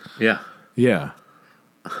 lunchbox. Yeah. Yeah.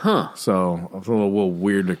 Huh. So I was a little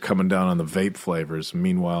weird to coming down on the vape flavors.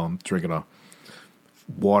 Meanwhile, I'm drinking a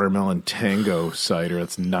watermelon tango cider.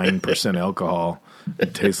 That's 9% alcohol.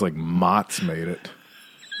 It tastes like Mott's made it.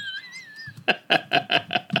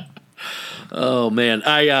 Oh, man.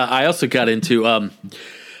 I also got into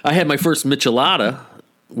I had my first michelada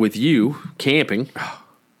with you camping.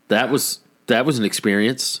 That was an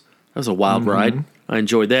experience. That was a wild ride. I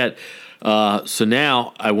enjoyed that. So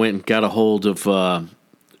now I went and got a hold of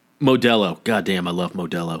Modelo. God damn, I love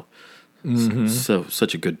Modelo. So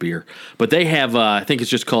such a good beer. But they have, I think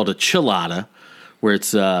it's just called a chilada, where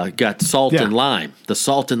it's got salt and lime. The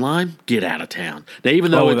salt and lime, get out of town. Now,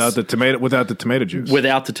 even though without the tomato juice,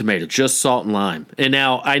 without the tomato, just salt and lime. And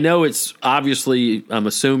now I know it's obviously, I'm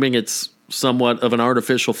assuming it's somewhat of an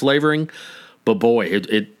artificial flavoring, but boy,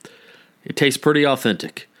 it tastes pretty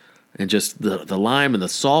authentic. And just the lime and the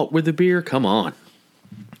salt with the beer, come on.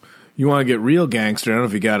 You want to get real gangster? I don't know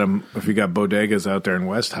if you got them. If you got bodegas out there in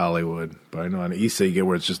West Hollywood, but I know on the East Side you get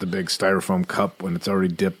where it's just a big styrofoam cup when it's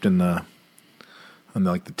already dipped in the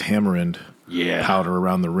tamarind powder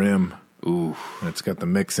around the rim. Ooh, and it's got the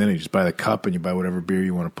mix in it. You just buy the cup and you buy whatever beer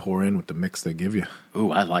you want to pour in with the mix they give you.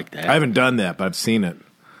 Ooh, I like that. I haven't done that, but I've seen it.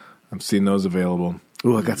 I've seen those available.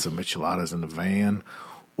 Ooh, I got some micheladas in the van.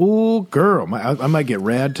 Ooh, girl, I might get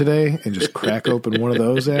rad today and just crack open one of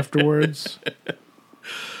those afterwards.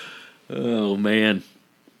 Oh, man.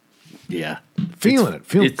 Yeah. Feeling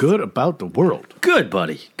good about the world. Good,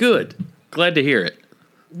 buddy. Good. Glad to hear it.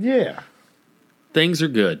 Yeah. Things are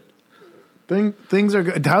good. Things are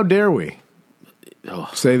good. How dare we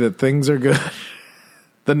say that things are good?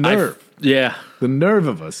 The nerve. The nerve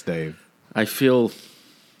of us, Dave. I feel,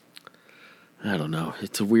 I don't know.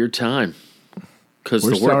 It's a weird time. Because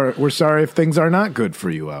we're sorry if things are not good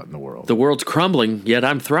for you out in the world. The world's crumbling, yet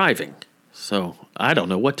I'm thriving. So I don't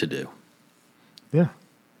know what to do.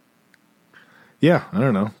 Yeah, I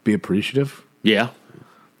don't know. Be appreciative. Yeah.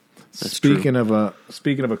 Speaking of a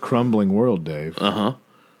crumbling world, Dave.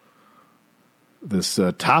 This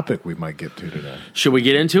topic we might get to today. Should we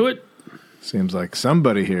get into it? Seems like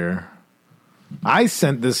somebody here. I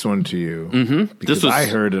sent this one to you because I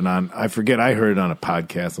heard it on. I heard it on a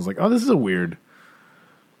podcast. I was like, oh, this is a weird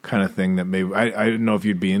kind of thing that maybe I didn't know if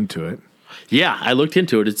you'd be into it. Yeah, I looked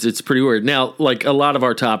into it. It's pretty weird. Now, like a lot of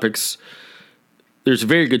our topics, there's a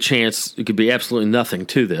very good chance it could be absolutely nothing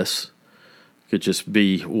to this. It could just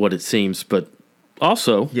be what it seems, but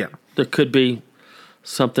also there could be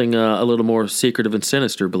something a little more secretive and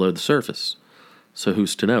sinister below the surface. So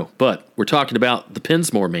who's to know? But we're talking about the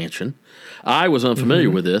Pensmore Mansion. I was unfamiliar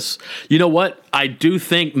with this. You know what? I do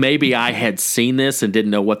think maybe I had seen this and didn't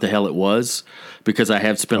know what the hell it was because I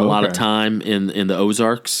have spent a lot of time in the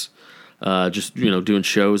Ozarks, just doing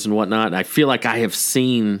shows and whatnot. And I feel like I have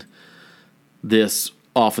seen this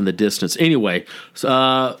off in the distance. Anyway,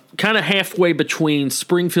 kind of halfway between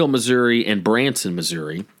Springfield, Missouri and Branson,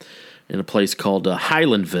 Missouri, in a place called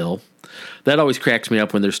Highlandville. That always cracks me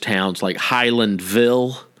up when there's towns like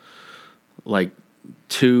Highlandville, like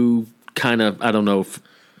two kind of, I don't know if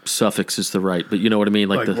suffix is the right, but you know what I mean?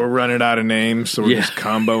 Like we're running out of names, so we're just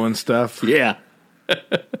comboing stuff. Yeah.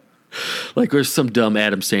 Like there's some dumb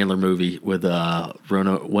Adam Sandler movie with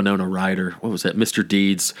Winona Ryder. What was that? Mr.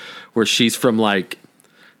 Deeds, where she's from like,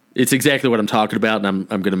 it's exactly what I'm talking about, and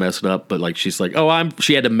I'm going to mess it up, but like she's like,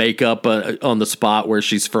 she had to make up on the spot where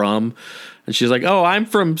she's from, and she's like, I'm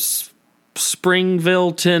from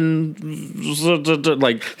Springvilleton,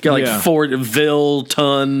 like Fortville,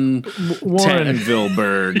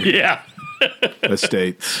 Warrenvilleburg. Yeah.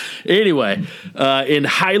 Estates. Anyway, in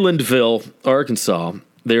Highlandville, Arkansas,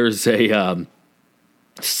 there's a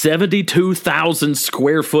 72,000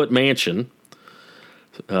 square foot mansion.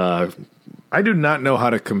 I do not know how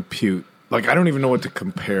to compute. Like, I don't even know what to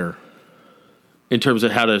compare. In terms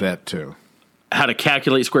of how to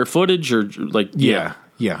calculate square footage, or like yeah.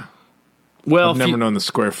 Well, I've never known the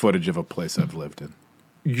square footage of a place I've lived in.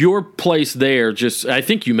 Your place there, just I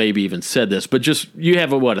think you maybe even said this, but just you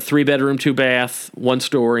have a 3-bedroom, 2-bath,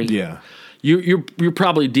 1-story. Yeah, you're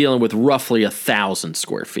probably dealing with roughly 1,000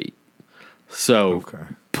 square feet. So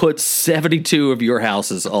put 72 of your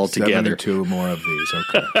houses all together. 72 more of these.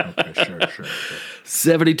 Okay, sure.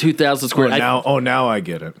 72,000 square. Now I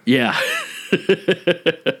get it. Yeah.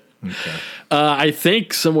 Okay. I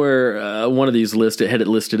think somewhere one of these had it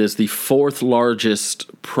listed as the 4th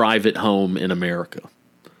largest private home in America.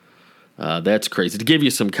 That's crazy. To give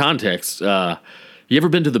you some context, you ever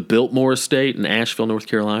been to the Biltmore Estate in Asheville, North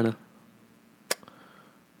Carolina?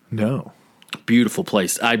 No. Beautiful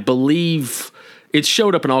place. I believe it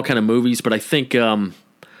showed up in all kind of movies, but I think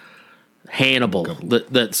Hannibal,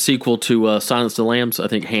 that sequel to Silence of the Lambs, I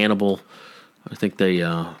think Hannibal, I think they...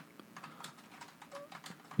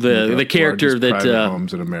 The character that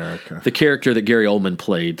homes in America. The character that Gary Oldman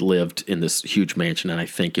played lived in this huge mansion, and I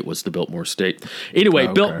think it was the Biltmore Estate. Anyway,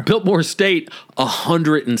 Biltmore Estate,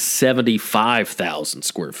 175,000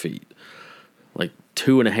 square feet, like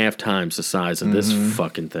 2.5 times the size of this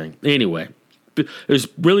fucking thing. Anyway, there's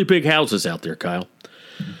really big houses out there, Kyle.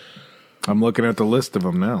 I'm looking at the list of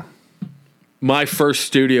them now. My first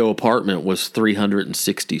studio apartment was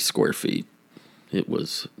 360 square feet. It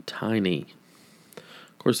was tiny.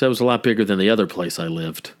 Of course, that was a lot bigger than the other place I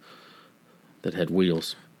lived that had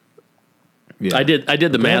wheels. Yeah. I did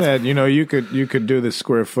the math. You could do the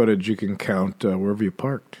square footage. You can count wherever you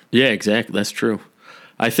parked. Yeah, exactly. That's true.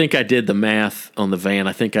 I think I did the math on the van.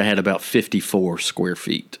 I think I had about 54 square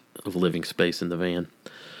feet of living space in the van.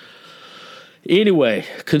 Anyway,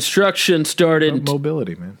 construction started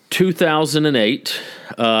mobility, man. 2008.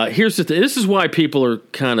 Here's the thing. This is why people are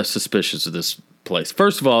kind of suspicious of this place.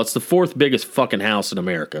 First of all, it's the fourth biggest fucking house in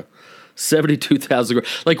America. 72,000.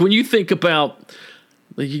 Like when you think about,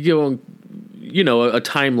 like you go on, a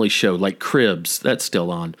timely show like Cribs, that's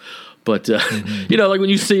still on. But, like when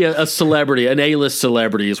you see a celebrity, an A-list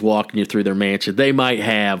celebrity is walking you through their mansion, they might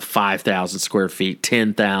have 5,000 square feet,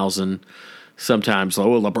 10,000. Sometimes,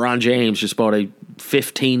 LeBron James just bought a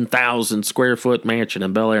 15,000 square foot mansion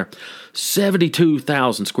in Bel Air.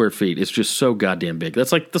 72,000 square feet. It's just so goddamn big.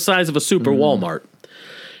 That's like the size of a super Walmart.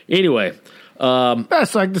 Anyway.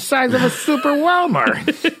 That's like the size of a super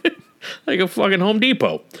Walmart. Like a fucking Home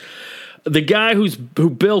Depot. The guy who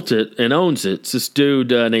built it and owns it's this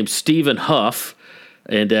dude named Stephen Huff.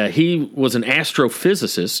 And he was an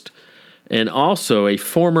astrophysicist and also a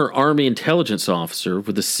former Army intelligence officer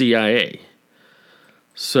with the CIA.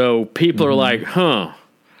 So people are like,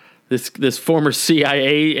 this former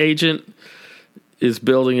CIA agent is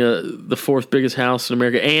building the fourth biggest house in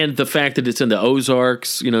America. And the fact that it's in the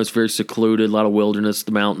Ozarks, it's very secluded, a lot of wilderness,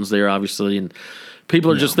 the mountains there, obviously. And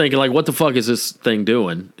people are just thinking, like, what the fuck is this thing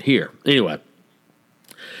doing here? Anyway,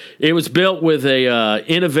 it was built with a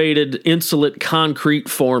innovated insulate concrete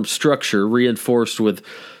form structure reinforced with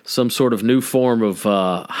some sort of new form of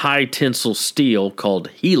high tensile steel called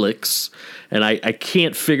Helix. And I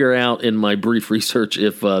can't figure out in my brief research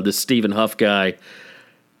if this Stephen Huff guy,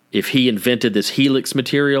 if he invented this Helix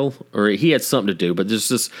material or he had something to do. But there's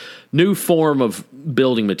this new form of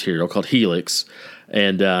building material called Helix.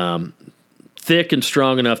 And thick and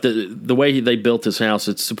strong enough that the way they built this house,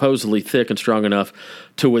 it's supposedly thick and strong enough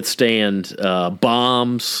to withstand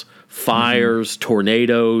bombs, fires,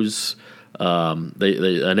 tornadoes. An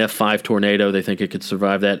F5 tornado, they think it could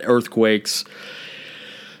survive that. Earthquakes.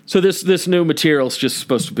 So this new material is just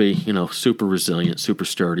supposed to be, super resilient, super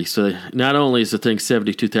sturdy. So not only is the thing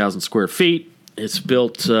 72,000 square feet, it's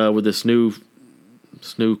built with this new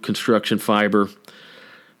construction fiber.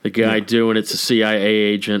 The guy doing it's a CIA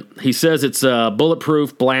agent. He says it's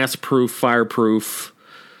bulletproof, blast-proof, fireproof,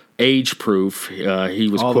 age-proof. He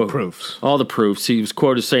was all the proofs. All the proofs. He was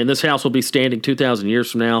quoted saying, "This house will be standing 2,000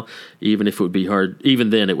 years from now. Even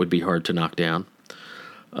then, it would be hard to knock down."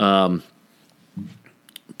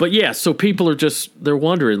 But yeah, so people are they're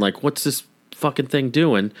wondering, like, what's this fucking thing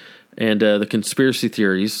doing? And the conspiracy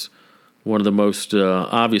theories, one of the most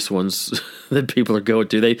obvious ones that people are going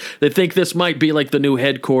to, they think this might be like the new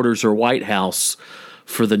headquarters or White House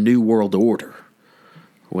for the New World Order.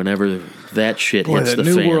 Whenever that shit hits the fan.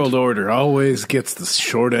 The New World Order always gets the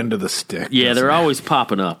short end of the stick. Yeah, they're always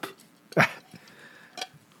popping up.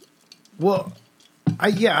 Well,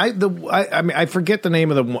 I forget the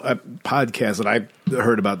name of the podcast that I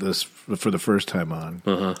heard about this for the first time on.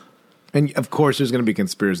 Uh-huh. And of course, there's going to be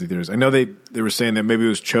conspiracy theories. I know they were saying that maybe it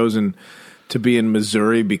was chosen to be in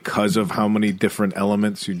Missouri because of how many different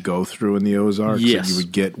elements you'd go through in the Ozarks. Yes, you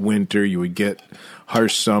would get winter, you would get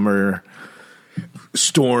harsh summer,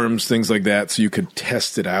 storms, things like that. So you could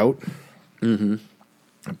test it out. Mm-hmm.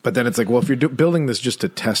 But then it's like, well, if you're building this just to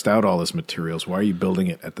test out all this materials, why are you building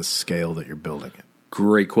it at the scale that you're building it?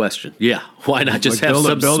 Great question. Yeah, why not just have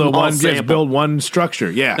build build one structure?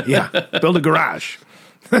 Yeah, build a garage.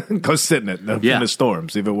 Go sit in it in the storm,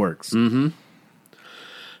 see if it works. Mm-hmm.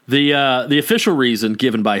 The official reason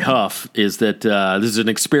given by Huff is that this is an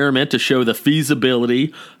experiment to show the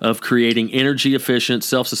feasibility of creating energy efficient,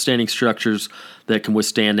 self-sustaining structures that can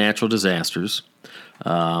withstand natural disasters.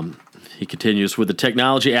 He continues with the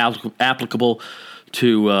technology applicable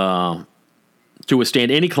to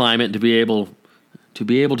withstand any climate and to be able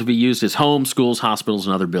to be used as homes, schools, hospitals,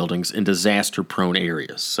 and other buildings in disaster-prone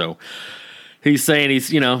areas. So he's saying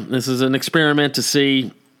this is an experiment to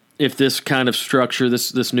see if this kind of structure,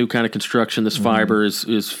 this new kind of construction, this fiber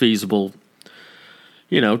is feasible,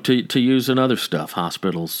 to use in other stuff,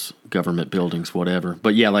 hospitals, government buildings, whatever.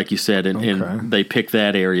 But yeah, like you said, and they picked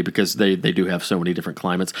that area because they do have so many different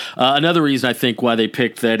climates. Another reason I think why they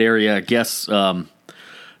picked that area, I guess,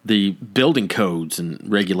 the building codes and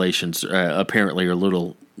regulations apparently are a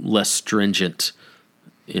little less stringent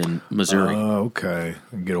in Missouri. Okay.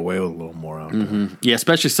 Get away with a little more out there. Yeah,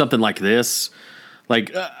 especially something like this.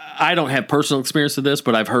 Like, I don't have personal experience with this,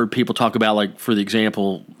 but I've heard people talk about, like, for the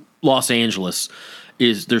example, Los Angeles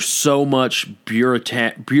there's so much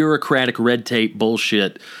bureaucratic red tape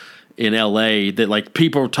bullshit in LA that, like,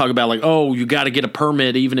 people talk about, like, oh, you got to get a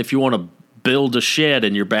permit even if you want to build a shed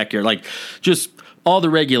in your backyard. Like, just all the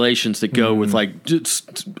regulations that go with, like,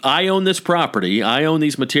 just, I own this property, I own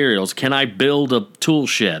these materials, can I build a tool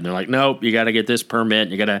shed? And they're like, nope, you got to get this permit,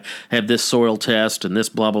 you got to have this soil test and this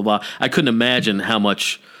blah, blah, blah. I couldn't imagine how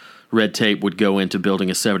much red tape would go into building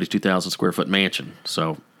a 72,000 square foot mansion.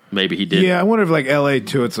 So maybe he did. Yeah, I wonder if, like, LA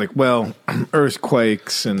too, it's like, well,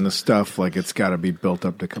 earthquakes and the stuff, like, it's got to be built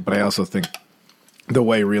up to. But I also think the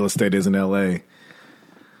way real estate is in LA,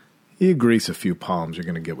 you grease a few palms, you're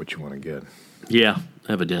going to get what you want to get. Yeah,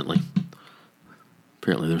 evidently.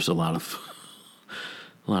 Apparently, there's a lot of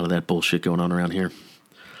that bullshit going on around here.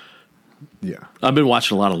 Yeah, I've been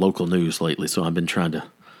watching a lot of local news lately, so I've been trying to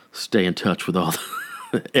stay in touch with all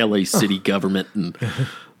the LA city government and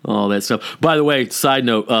all that stuff. By the way, side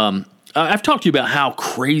note, I've talked to you about how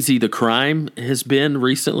crazy the crime has been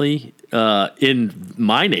recently in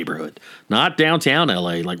my neighborhood, not downtown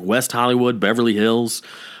LA, like West Hollywood, Beverly Hills.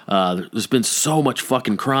 There's been so much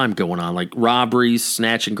fucking crime going on, like robberies,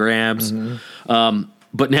 snatch and grabs.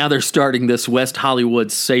 But now they're starting this West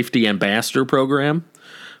Hollywood Safety Ambassador program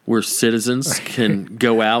where citizens can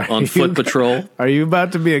go out on foot patrol. Are you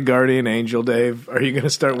about to be a guardian angel, Dave? Are you going to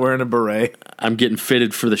start wearing a beret? I'm getting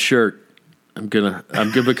fitted for the shirt. I'm gonna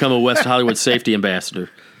become a West Hollywood Safety Ambassador.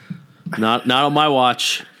 Not on my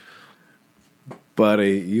watch,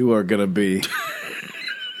 buddy. You are gonna be.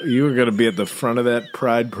 You are gonna be at the front of that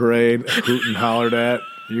Pride parade, hoot and hollered at.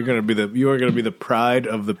 You are gonna be the pride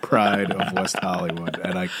of West Hollywood,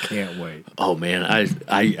 and I can't wait. Oh man,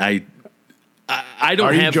 I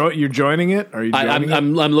don't have. You're joining it? Are you?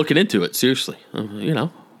 I'm looking into it seriously.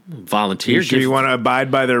 Volunteer. You sure you want to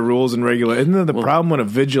abide by their rules and regulations? Isn't that the problem when a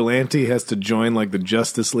vigilante has to join, like, the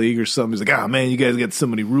Justice League or something? He's like, oh man, you guys got so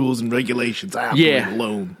many rules and regulations. I operate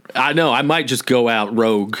alone. I know. I might just go out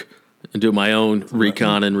rogue and do my own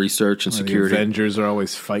recon and research and security. The Avengers are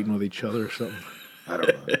always fighting with each other or something. I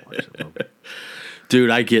don't know. Dude,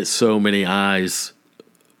 I get so many eyes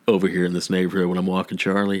over here in this neighborhood when I'm walking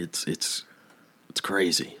Charlie. It's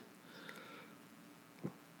crazy.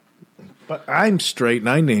 But I'm straight, and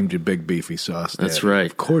I named you Big Beefy Sauce Daddy. That's right.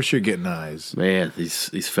 Of course, you're getting eyes, man.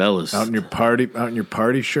 These fellas out in your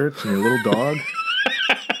party shirts and your little dog.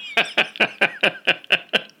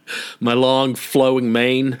 My long flowing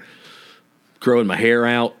mane, growing my hair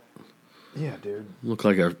out. Yeah, dude. Look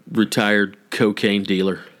like a retired cocaine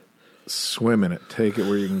dealer. Swim in it. Take it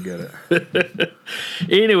where you can get it.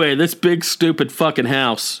 Anyway, this big stupid fucking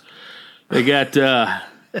house. They got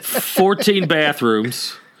 14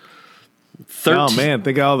 bathrooms. 13. Oh man,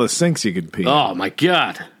 think of all the sinks you could pee. Oh my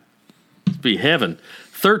god, it'd be heaven.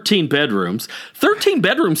 13 bedrooms. 13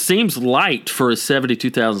 bedrooms seems light for a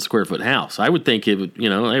 72,000 square foot house. I would think it would.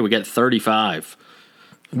 Hey, we got 35.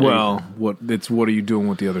 Well, what are you doing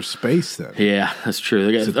with the other space then? Yeah, that's true.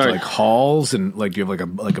 They got, it's like halls and like do you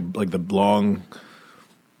have like the long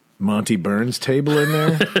Monty Burns table in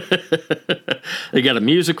there? They got a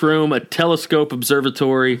music room, a telescope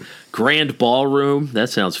observatory, grand ballroom. That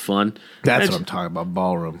sounds fun. That's what I'm talking about,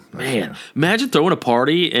 ballroom. Man, imagine throwing a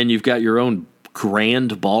party and you've got your own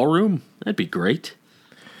grand ballroom. That'd be great.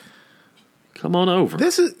 Come on over.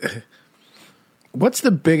 What's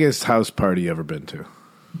the biggest house party you ever been to?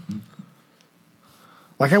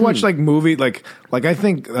 Like I watch like movie like I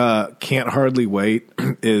think Can't Hardly Wait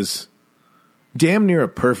is damn near a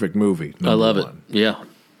perfect movie. I love it. Yeah.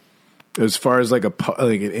 As far as like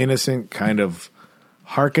an innocent kind of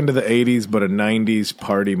harken to the 80s but a 90s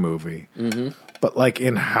party movie. Mm-hmm. But like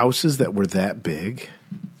in houses that were that big.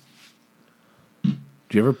 Do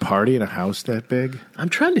you ever party in a house that big? I'm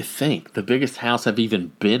trying to think. The biggest house I've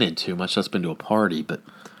even been into, much less been to a party, but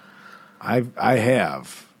I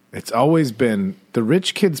have. It's always been the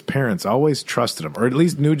rich kids' parents always trusted them, or at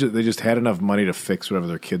least knew they just had enough money to fix whatever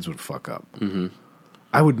their kids would fuck up. Mm-hmm.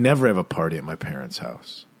 I would never have a party at my parents'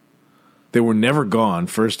 house. They were never gone,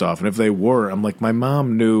 first off, and if they were, I'm like, my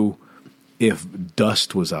mom knew if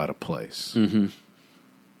dust was out of place. Mm-hmm.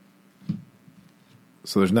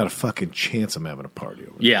 So there's not a fucking chance I'm having a party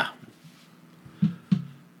over there. Yeah.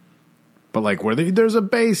 But like where there's a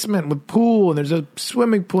basement with pool and there's a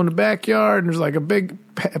swimming pool in the backyard and there's like a big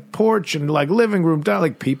porch and like living room down,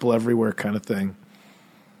 like people everywhere kind of thing.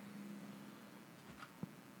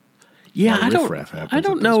 Yeah, I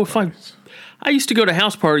don't know if I used to go to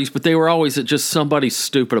house parties, but they were always at just somebody's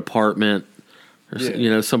stupid apartment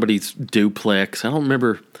or somebody's duplex. I don't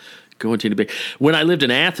remember Going to big. When I lived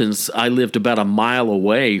in Athens, I lived about a mile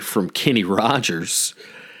away from Kenny Rogers,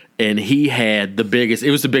 and he had the biggest.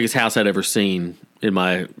 It was the biggest house I'd ever seen in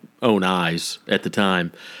my own eyes at the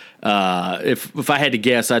time. If I had to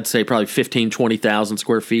guess, I'd say probably 20,000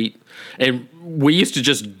 square feet. And we used to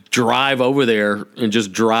just drive over there and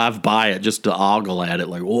just drive by it just to ogle at it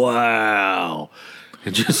like, wow.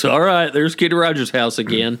 And just, all right, there's Kenny Rogers' house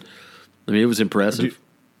again. I mean, it was impressive.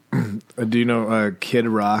 Do you know Kid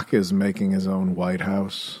Rock is making his own White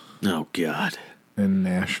House? Oh, God. In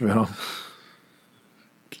Nashville.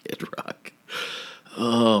 Kid Rock.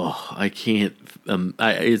 Oh, I can't.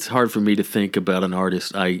 It's hard for me to think about an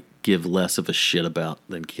artist I give less of a shit about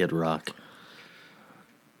than Kid Rock.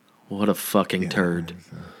 What a fucking turd.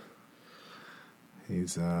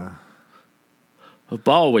 He's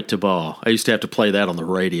Ball Wit to Ball. I used to have to play that on the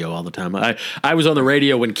radio all the time. I was on the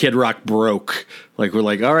radio when Kid Rock broke. Like, we're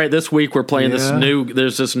like, all right, this week we're playing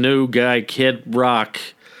there's this new guy, Kid Rock.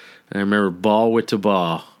 And I remember Ball Wit to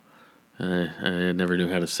Ball. I never knew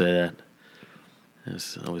how to say that. I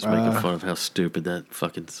was always making fun of how stupid that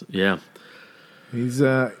fucking... Yeah. He's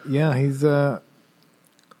I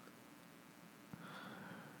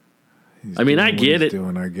mean, I get it.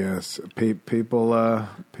 Doing, I guess people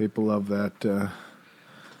love that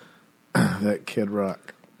that Kid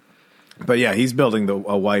Rock, but yeah, he's building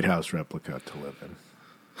a White House replica to live in.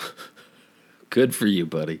 Good for you,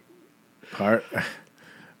 buddy. Part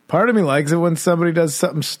of me likes it when somebody does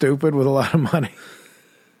something stupid with a lot of money.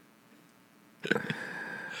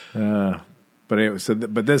 But anyway,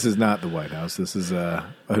 but this is not the White House. This is an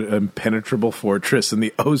impenetrable fortress in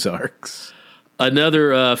the Ozarks.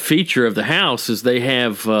 Another feature of the house is they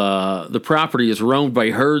have the property is roamed by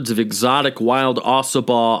herds of exotic wild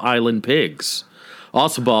Ossabaw Island pigs.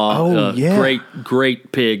 Ossabaw,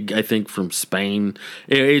 great pig, I think, from Spain.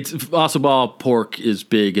 Ossabaw pork is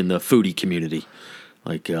big in the foodie community.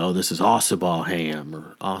 Like, this is Ossabaw ham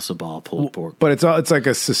or Ossabaw pulled pork. But it's like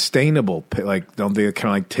a sustainable pig. Like, don't they kind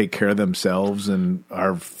of like take care of themselves and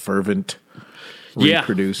are fervent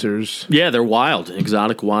reproducers? Yeah, they're wild,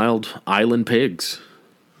 exotic wild island pigs.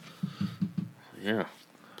 Yeah.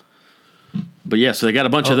 But yeah, so they got a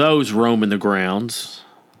bunch of those roaming the grounds.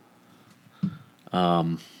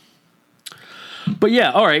 But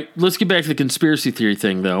yeah, all right, let's get back to the conspiracy theory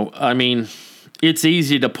thing, though. I mean, it's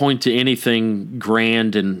easy to point to anything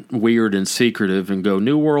grand and weird and secretive and go,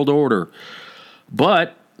 New World Order.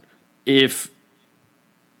 But if,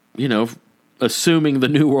 assuming the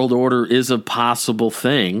New World Order is a possible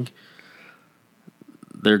thing,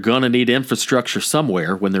 they're going to need infrastructure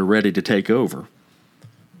somewhere when they're ready to take over.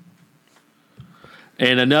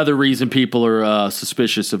 And another reason people are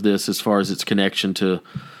suspicious of this as far as its connection to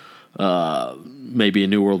maybe a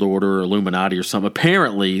New World Order or Illuminati or something.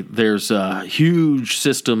 Apparently, there's a huge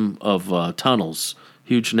system of tunnels,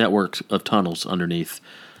 huge network of tunnels underneath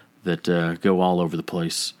that go all over the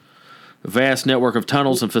place. A vast network of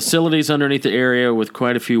tunnels and facilities underneath the area with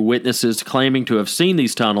quite a few witnesses claiming to have seen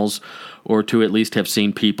these tunnels or to at least have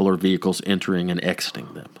seen people or vehicles entering and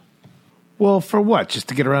exiting them. Well, for what? Just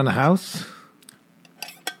to get around the house?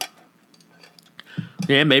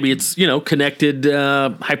 Yeah, maybe it's, connected,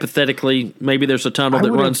 hypothetically. Maybe there's a tunnel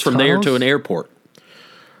that runs from there to an airport.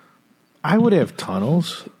 I would have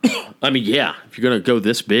tunnels. I mean, yeah, if you're going to go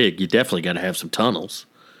this big, you definitely got to have some tunnels.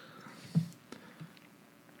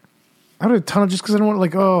 I would have a tunnel just because I don't want,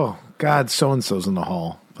 like, oh, God, so-and-so's in the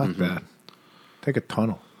hall. Fuck that. Take a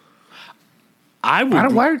tunnel.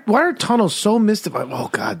 Why are tunnels so mystified? Oh,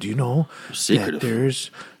 God, do you know that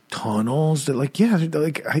there's tunnels that, like, yeah,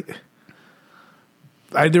 like,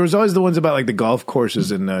 there was always the ones about like the golf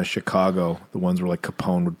courses in Chicago. The ones where like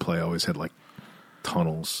Capone would play always had like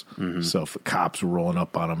tunnels. Mm-hmm. So if the cops were rolling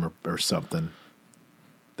up on him or something,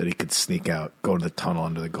 that he could sneak out, go to the tunnel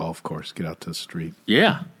under the golf course, get out to the street.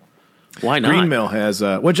 Yeah, why not? Green Mill has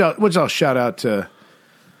which I'll shout out to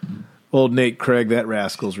old Nate Craig. That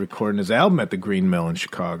rascal's recording his album at the Green Mill in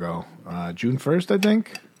Chicago, June 1st, I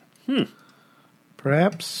think.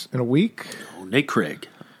 Perhaps in a week. Oh, Nate Craig,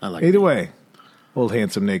 I like. Either way. Old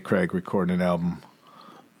handsome Nate Craig recording an album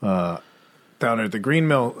down there at the Green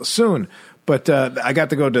Mill soon. But I got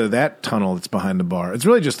to go to that tunnel that's behind the bar. It's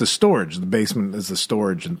really just the storage. The basement is the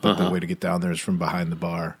storage, but the way to get down there is from behind the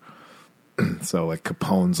bar. So like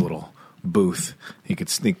Capone's little booth, he could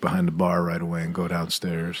sneak behind the bar right away and go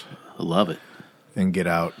downstairs. I love it. And get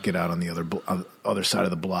out on the other side of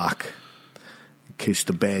the block in case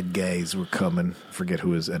the bad guys were coming. I forget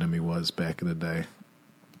who his enemy was back in the day.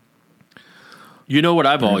 You know what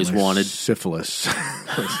I've always wanted? Syphilis.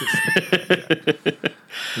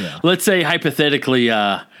 Yeah. Let's say, hypothetically,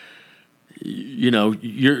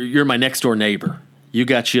 you're my next door neighbor. You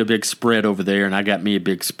got you a big spread over there, and I got me a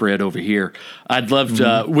big spread over here. I'd love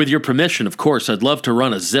to, with your permission, of course, I'd love to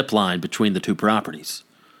run a zip line between the two properties.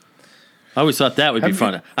 I always thought that would be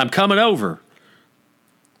fun. I'm coming over.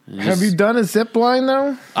 Have you done a zip line,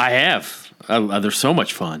 though? I have. They're so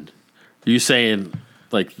much fun. Are you saying,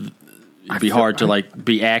 like, it'd be hard to,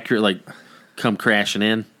 be accurate, come crashing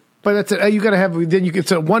in? But that's it. You got to have,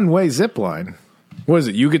 it's a one-way zip line. What is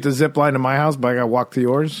it? You get the zip line to my house, but I got to walk to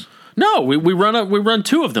yours? No, we run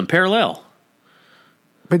two of them parallel.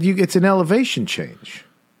 But it's an elevation change.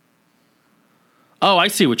 Oh, I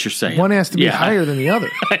see what you're saying. One has to be higher than the other.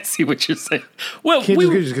 I see what you're saying. Well, can't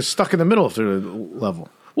just get stuck in the middle of the level.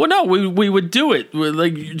 Well, no, we would do it.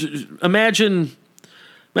 Imagine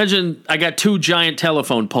I got two giant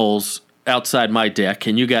telephone poles outside my deck,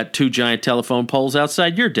 and you got two giant telephone poles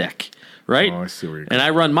outside your deck. Right? Oh, I see where you're going. And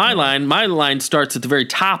I run my line. My line starts at the very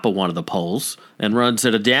top of one of the poles and runs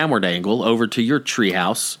at a downward angle over to your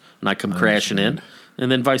treehouse, and I come crashing in, and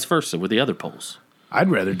then vice versa with the other poles. I'd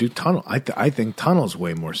rather do tunnel. I think tunnel's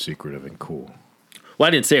way more secretive and cool. Well,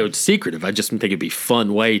 I didn't say it was secretive. I just think it'd be a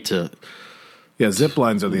fun way to zip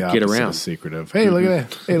lines are the opposite of secretive. Hey, look at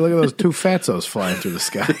that. Hey, look at those two fatzos flying through the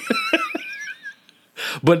sky.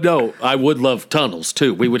 But no, I would love tunnels,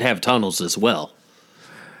 too. We would have tunnels as well.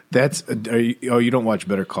 You don't watch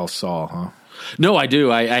Better Call Saul, huh? No, I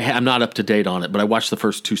do. I'm not up to date on it, but I watched the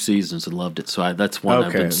first 2 seasons and loved it. So that's one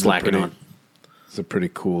I've been slacking on. It's a pretty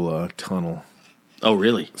cool tunnel. Oh,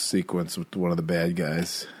 really? Sequence with one of the bad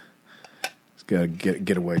guys. He's got a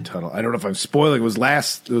getaway tunnel. I don't know if I'm spoiling. It was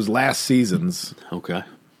last season's. Okay.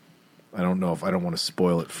 I don't know if I don't want to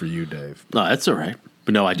spoil it for you, Dave. No, that's all right.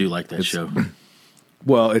 But no, I do like that show.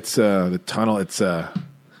 Well, it's the tunnel. It's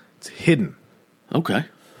hidden. Okay.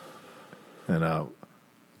 And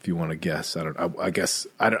if you want to guess,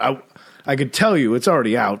 I could tell you it's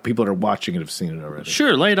already out. People that are watching it have seen it already.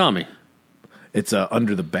 Sure, lay it on me. It's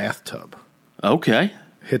under the bathtub. Okay.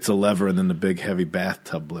 Hits a lever and then the big heavy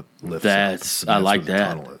bathtub lifts. I like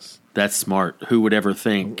that. That's smart. Who would ever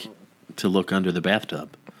think to look under the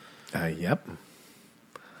bathtub? Yep.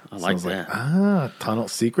 I like that. Tunnel,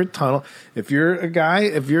 secret tunnel. If you're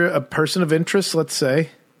a person of interest, let's say,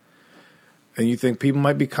 and you think people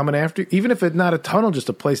might be coming after you, even if it's not a tunnel, just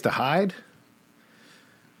a place to hide.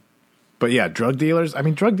 But yeah, drug dealers. I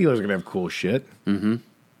mean, drug dealers are going to have cool shit. Mm-hmm.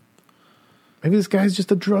 Maybe this guy's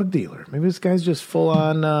just a drug dealer. Maybe this guy's just full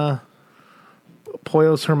on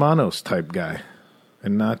Pollos Hermanos type guy.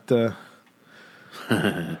 And not...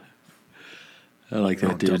 I like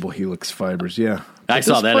that, dude. Double helix fibers, yeah. I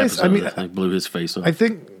saw that episode. I blew his face off. I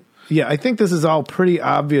think this is all pretty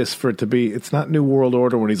obvious for it to be. It's not New World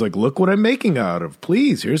Order when he's like, look what I'm making out of.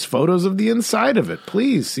 Please, here's photos of the inside of it.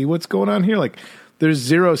 Please, see what's going on here. Like, there's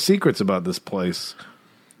zero secrets about this place.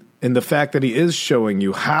 And the fact that he is showing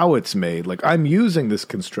you how it's made. Like, I'm using this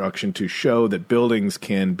construction to show that buildings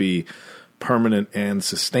can be permanent and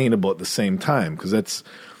sustainable at the same time. Because that's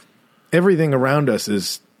everything around us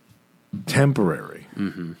is temporary.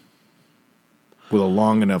 Mm-hmm. With a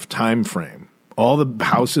long enough time frame. All the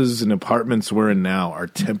houses and apartments we're in now are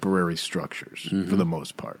temporary structures for the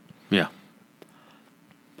most part. Yeah.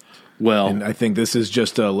 Well, and I think this is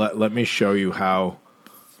just a let me show you how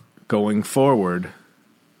going forward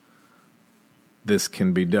this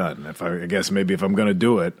can be done. I guess maybe if I'm going to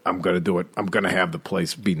do it, I'm going to do it. I'm going to have the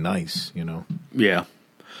place be nice, you know. Yeah.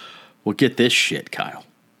 Well, get this shit, Kyle.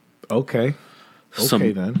 Okay.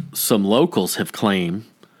 Then. Some locals have claimed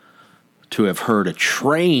to have heard a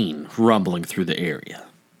train rumbling through the area.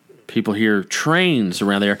 People hear trains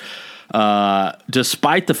around there,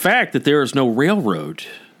 despite the fact that there is no railroad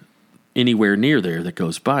anywhere near there that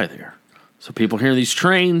goes by there. So people hear these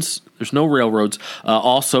trains. There's no railroads.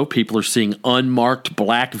 Also, people are seeing unmarked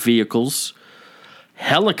black vehicles,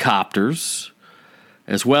 helicopters,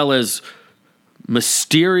 as well as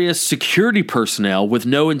mysterious security personnel with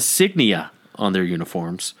no insignia on their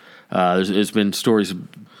uniforms. There's been stories of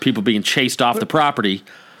people being chased off the property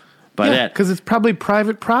by that. Because it's probably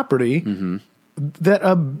private property that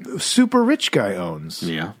a super rich guy owns.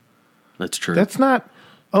 Yeah, that's true. That's not,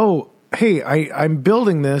 hey, I'm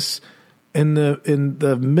building this in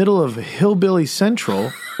the middle of Hillbilly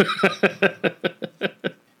Central.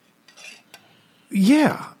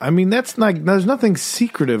 Yeah, I mean, there's nothing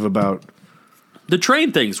secretive about. The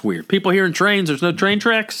train thing's weird. People hearing trains, there's no train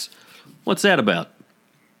tracks. What's that about?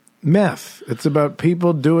 Meth. It's about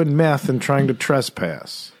people doing meth and trying to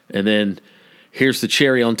trespass. And then here's the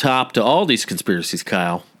cherry on top to all these conspiracies,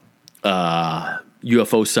 Kyle.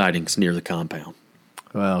 UFO sightings near the compound.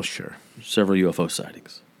 Well, sure. Several UFO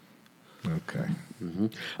sightings. Okay.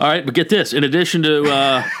 All right, but get this. In addition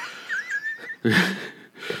to...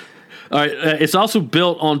 all right, it's also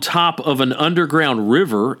built on top of an underground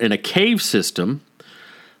river and a cave system.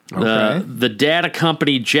 Okay. The data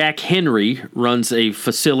company Jack Henry runs a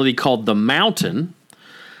facility called The Mountain.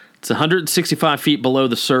 It's 165 feet below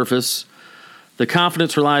the surface. The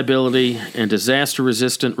confidence, reliability, and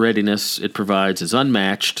disaster-resistant readiness it provides is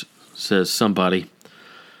unmatched, says somebody.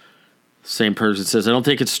 Same person says, I don't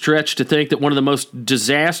think it's stretched to think that one of the most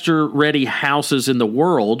disaster-ready houses in the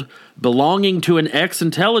world, belonging to an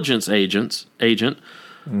ex-intelligence agent,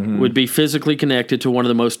 would be physically connected to one of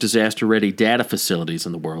the most disaster-ready data facilities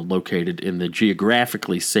in the world, located in the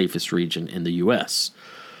geographically safest region in the U.S.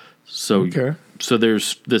 So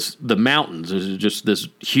there's the mountains. There's just this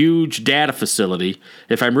huge data facility.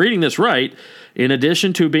 If I'm reading this right, in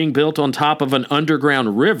addition to being built on top of an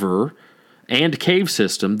underground river and cave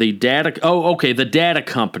system, the data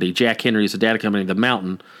company, Jack Henry is a data company, the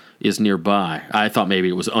mountain is nearby. I thought maybe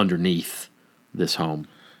it was underneath this home.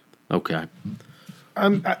 Okay.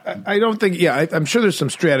 I don't think, I'm sure there's some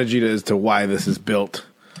strategy as to why this is built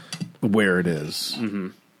where it is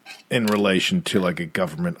in relation to like a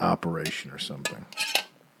government operation or something.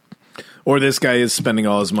 Or this guy is spending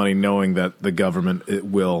all his money knowing that the government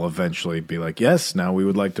will eventually be like, yes, now we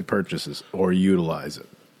would like to purchase this or utilize it.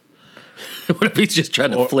 What if he's just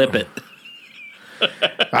trying to flip it?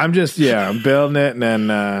 I'm building it and then,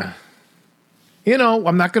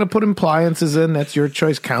 I'm not going to put appliances in. That's your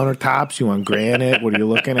choice. Countertops. You want granite? What are you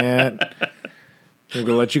looking at? We're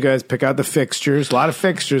going to let you guys pick out the fixtures. A lot of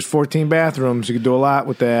fixtures, 14 bathrooms. You can do a lot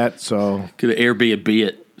with that. So Could Airbnb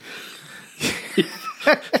it.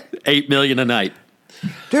 $8 million a night.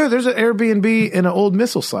 Dude, there's an Airbnb in an old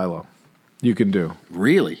missile silo you can do.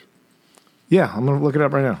 Really? Yeah, I'm going to look it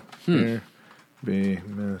up right now. Airbnb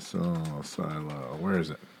missile silo. Where is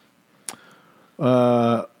it?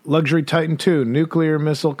 Luxury Titan 2 nuclear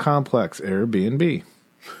missile complex Airbnb.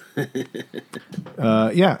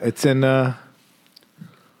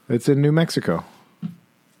 It's in New Mexico.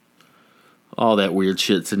 All that weird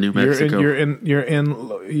shit's in New Mexico. You're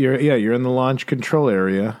in the launch control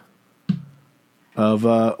area of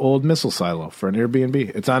old missile silo for an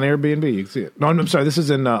Airbnb. It's on Airbnb. You can see it. No, I'm sorry. This is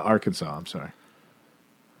in Arkansas. I'm sorry.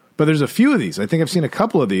 But there's a few of these. I think I've seen a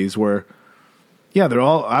couple of these where, they're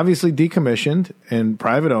all obviously decommissioned and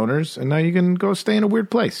private owners, and now you can go stay in a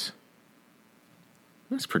weird place.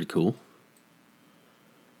 That's pretty cool.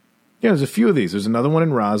 Yeah, there's a few of these. There's another one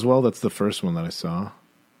in Roswell. That's the first one that I saw.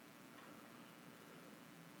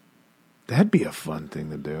 That'd be a fun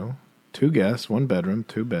thing to do. 2 guests, 1 bedroom,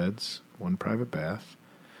 2 beds, 1 private bath,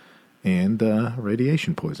 and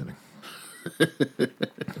radiation poisoning.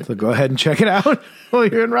 So go ahead and check it out while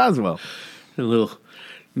you're in Roswell. A little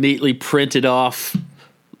neatly printed off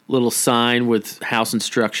little sign with house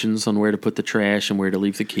instructions on where to put the trash and where to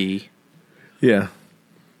leave the key. Yeah.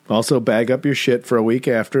 Also, bag up your shit for a week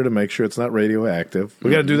after to make sure it's not radioactive. We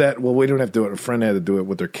got to do that. Well, we don't have to do it. A friend had to do it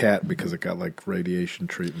with their cat because it got like radiation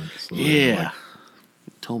treatment. So you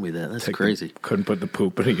told me that. That's crazy. Couldn't put the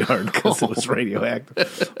poop in a yard because it was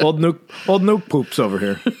radioactive. Old nuke poops over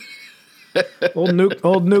here. Old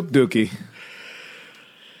nuke dookie.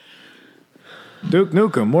 Duke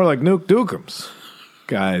Nukem, more like Nuke Dukem's.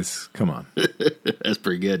 Guys, come on. That's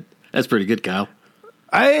pretty good. That's pretty good, Kyle.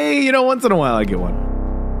 Once in a while I get one.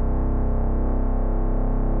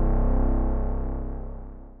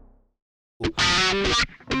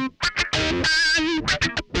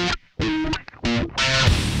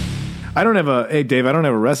 I don't have Dave, I don't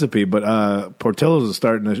have a recipe, but Portillo's is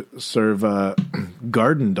starting to serve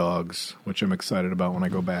garden dogs, which I'm excited about when I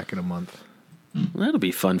go back in a month. Well, that'll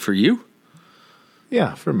be fun for you.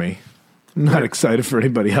 Yeah, for me. I'm not excited for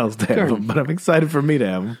anybody else to have them, but I'm excited for me to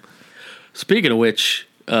have them. Speaking of which,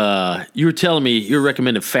 you were telling me you were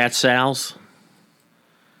recommending Fat Sal's.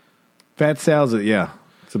 Fat Sal's,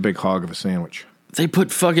 it's a big hog of a sandwich. They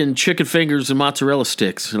put fucking chicken fingers and mozzarella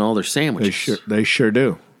sticks in all their sandwiches. They sure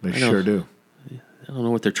do. They sure do. I don't know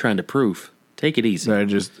what they're trying to prove. Take it easy.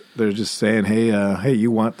 They're just saying, hey, you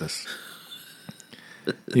want this?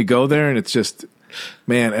 You go there and it's just,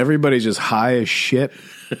 man, everybody's just high as shit.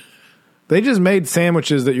 They just made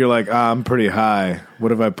sandwiches that you're like, I'm pretty high.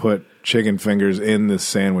 What if I put chicken fingers in this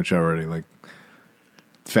sandwich already? Like,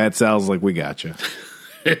 Fat Sal's like, we got you.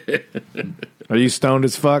 Are you stoned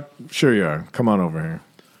as fuck? Sure you are. Come on over here.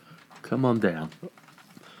 Come on down.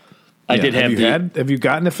 Have you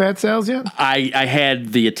gotten to Fat Sal's yet? I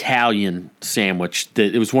had the Italian sandwich.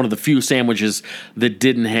 It was one of the few sandwiches that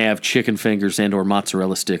didn't have chicken fingers and or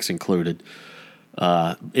mozzarella sticks included.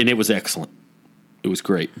 And it was excellent. It was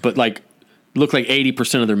great. But looked like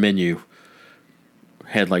 80% of their menu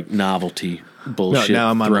had like novelty bullshit. No,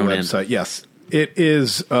 now I'm on the thrown website. Yes, it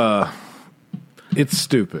is. It's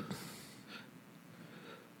stupid.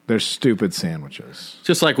 They're stupid sandwiches.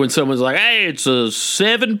 Just like when someone's like, "Hey, it's a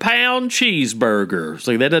 7-pound cheeseburger." It's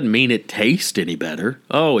like that doesn't mean it tastes any better.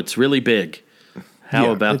 Oh, it's really big.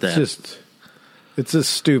 How about that? It's a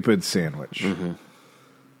stupid sandwich. Mm-hmm.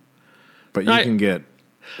 But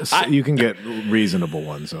you can get reasonable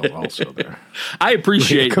ones also there. I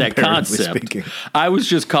appreciate that concept. Speaking. I was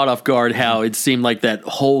just caught off guard how it seemed like that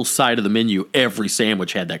whole side of the menu, every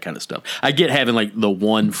sandwich had that kind of stuff. I get having like the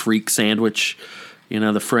one freak sandwich,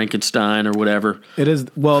 the Frankenstein or whatever. It is,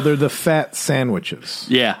 they're the fat sandwiches.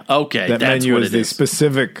 Yeah, okay. That that's menu what is the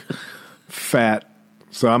specific fat.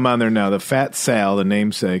 So I'm on there now. The Fat Sal, the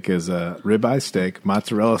namesake, is ribeye steak,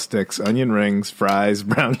 mozzarella sticks, onion rings, fries,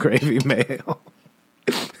 brown gravy, mayo.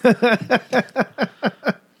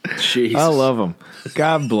 Jesus. I love them.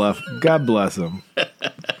 God bless them.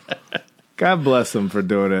 God bless them for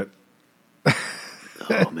doing it.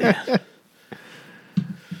 Oh, man.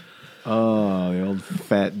 Oh, the old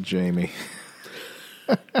fat Jamie.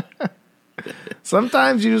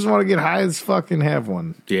 Sometimes you just want to get high as fuck and have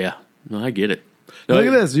one. Yeah. No, I get it. Look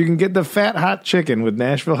at this. You can get the fat hot chicken with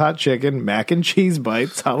Nashville hot chicken, mac and cheese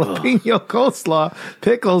bites, jalapeno coleslaw,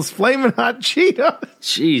 pickles, flaming hot Cheetos.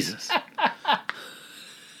 Jesus.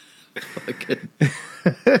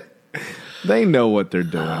 They know what they're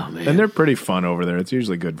doing. Oh, and they're pretty fun over there. It's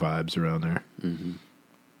usually good vibes around there.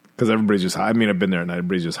 Because everybody's just high. I mean, I've been there and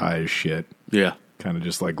everybody's just high as shit. Yeah. Kind of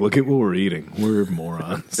just like, look at what we're eating. We're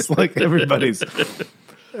morons. Like everybody's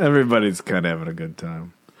kind of having a good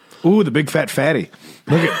time. Ooh, the big fat fatty.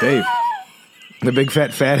 Look at Dave. The big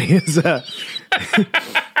fat fatty is it's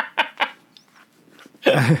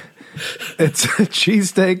a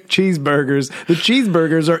cheesesteak, cheeseburgers. The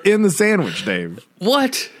cheeseburgers are in the sandwich, Dave.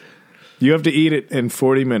 What? You have to eat it in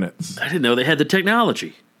 40 minutes. I didn't know they had the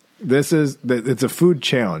technology. It's a food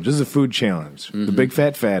challenge. This is a food challenge. Mm-hmm. The big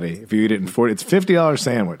fat fatty. If you eat it in 40, it's a $50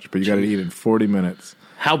 sandwich, but you got to eat it in 40 minutes.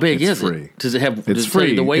 How big is free. It? Does it have? It's does free. It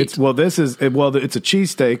say the weight? It's a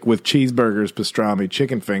cheesesteak with cheeseburgers, pastrami,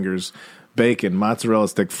 chicken fingers, bacon, mozzarella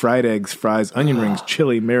stick, fried eggs, fries, onion rings,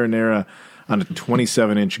 chili, marinara on a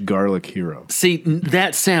 27-inch garlic hero. See,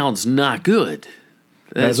 that sounds not good.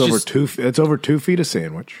 It's over 2 feet a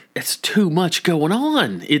sandwich. It's too much going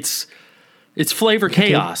on. It's flavor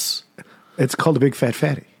chaos. It's called a big fat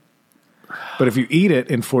fatty. But if you eat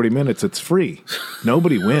it in 40 minutes, it's free.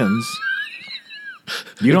 Nobody wins.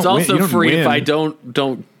 It's also free if I don't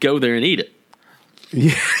go there and eat it.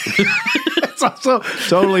 Yeah. It's also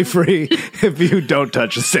totally free if you don't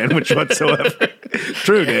touch a sandwich whatsoever.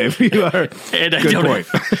 True, Dave. You are. And Good point.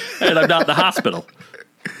 And I'm not in the hospital.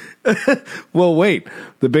 Well, wait.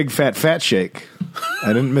 The big fat shake.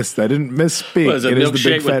 I didn't misspeak. What is it?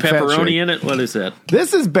 Milkshake with pepperoni in it? What is that?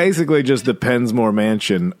 This is basically just the Pensmore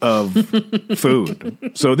Mansion of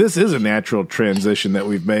food. So this is a natural transition that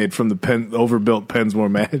we've made from the overbuilt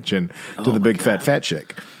Pensmore Mansion to the big fat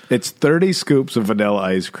shake. It's 30 scoops of vanilla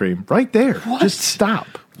ice cream right there. What? Just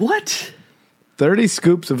stop. What? 30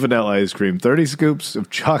 scoops of vanilla ice cream, 30 scoops of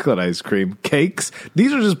chocolate ice cream, cakes.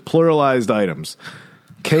 These are just pluralized items.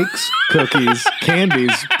 Cakes, cookies,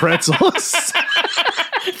 candies, pretzels.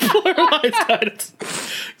 Pluralized items.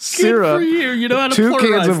 Syrup. Good for you. You know how to 2 pluralize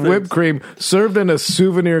cans of things. whipped cream served in a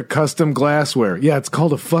souvenir custom glassware. Yeah, it's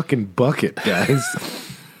called a fucking bucket, guys.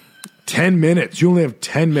 10 minutes. You only have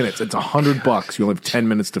 10 minutes. It's $100. You only have 10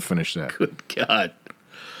 minutes to finish that. Good God.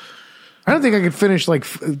 I don't think I could finish like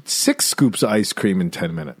 6 scoops of ice cream in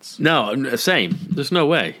 10 minutes. No, same. There's no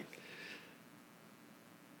way.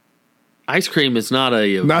 Ice cream is not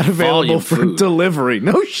available for food. delivery.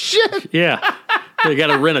 No shit. Yeah. They got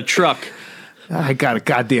to rent a truck. I got a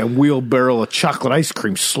goddamn wheelbarrow of chocolate ice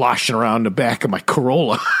cream sloshing around the back of my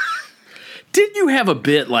Corolla. Didn't you have a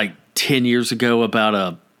bit like 10 years ago about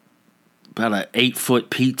a 8-foot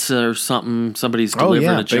pizza or something? Somebody's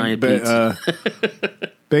delivering a giant pizza.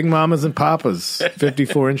 Big Mamas and Papas,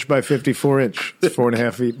 54-inch by 54-inch. It's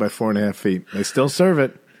 4.5 feet by 4.5 feet. They still serve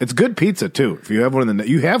it. It's good pizza too. If you have one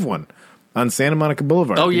you have one on Santa Monica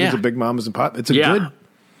Boulevard. Oh yeah, it's a Big Mamas and Papas. It's a good.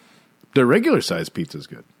 The regular size pizza is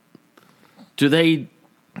good. Do they?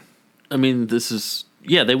 I mean,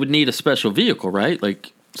 they would need a special vehicle, right?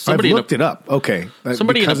 Like somebody I've looked it up. Okay,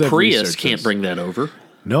 somebody in a Prius can't bring that over.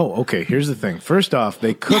 No. Okay. Here's the thing. First off,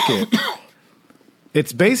 they cook it.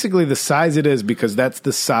 It's basically the size it is because that's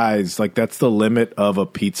the size. Like that's the limit of a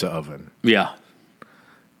pizza oven. Yeah.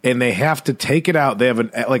 And they have to take it out. They have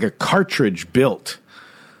a cartridge built.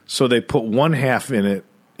 So they put one half in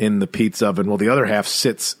the pizza oven while the other half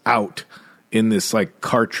sits out in this like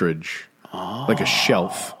cartridge. like a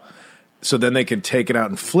shelf. So then they can take it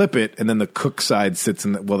out and flip it, and then the cook side sits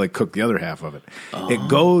in while they cook the other half of it. It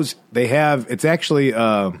goes. It's actually.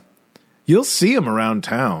 You'll see them around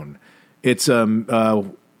town. It's a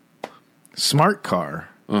smart car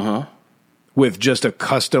with just a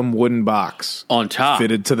custom wooden box on top,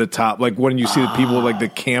 fitted to the top. Like when you see the people like the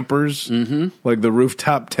campers, like the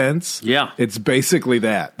rooftop tents. Yeah, it's basically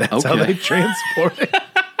that. That's how they transport it.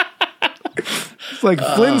 It's like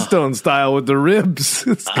Flintstone style with the ribs.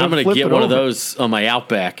 I'm going to get one of those on my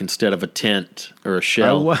Outback instead of a tent or a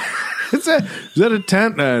shell. Is that a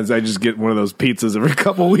tent? I just get one of those pizzas every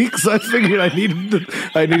couple weeks. I figured I needed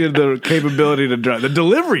the capability to drive. The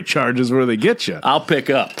delivery charges where they get you. I'll pick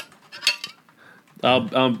up.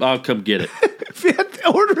 I'll come get it. If you have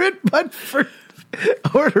to order it for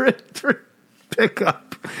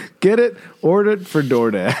pickup. Get it, order it for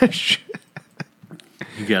DoorDash.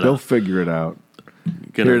 They'll figure it out.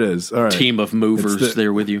 Here it is. All right. Team of movers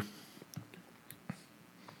there with you.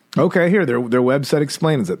 Okay, here their website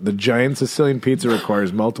explains it. The giant Sicilian pizza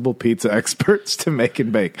requires multiple pizza experts to make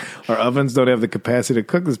and bake. Our ovens don't have the capacity to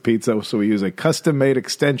cook this pizza, so we use a custom-made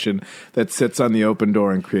extension that sits on the open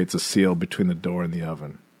door and creates a seal between the door and the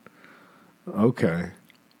oven. Okay.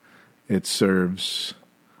 It serves...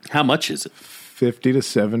 How much is it? 50 to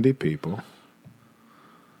 70 people.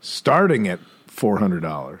 Starting at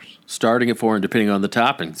 $400. Starting at $400, depending on the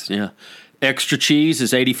toppings, yeah. Extra cheese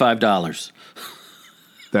is $85.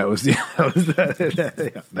 That was the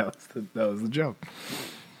joke.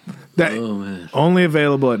 Man. Only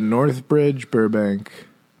available at Northbridge, Burbank,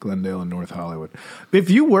 Glendale, and North Hollywood. If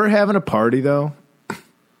you were having a party, though,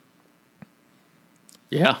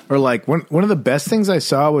 yeah, or like one of the best things I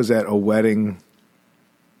saw was at a wedding.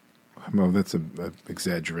 Well, that's an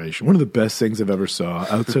exaggeration. One of the best things I've ever saw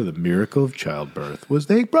outside of the miracle of childbirth was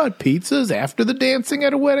they brought pizzas after the dancing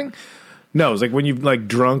at a wedding. No, it was like when you like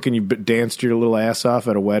drunk and you danced your little ass off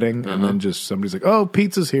at a wedding, and then just somebody's like, "Oh,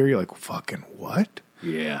 pizza's here." You're like, "Fucking what?"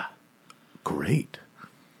 Yeah, great.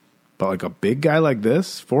 But like a big guy like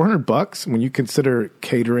this, $400 when you consider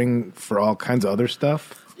catering for all kinds of other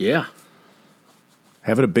stuff. Yeah,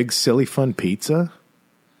 having a big silly fun pizza.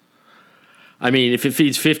 I mean, if it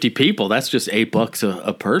feeds 50 people, that's just $8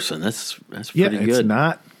 a person. That's pretty good.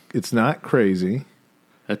 It's not crazy.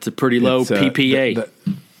 That's a pretty low PPA.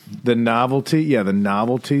 The novelty, the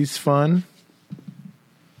novelty's fun.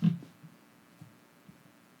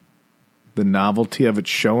 The novelty of it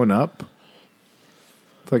showing up.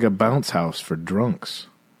 It's like a bounce house for drunks.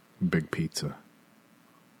 Big pizza.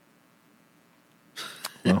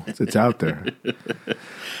 Well, it's out there.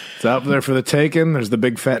 It's out there for the taking. There's the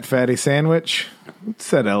big fat fatty sandwich. It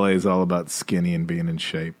said LA is all about skinny and being in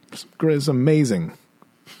shape. It's amazing.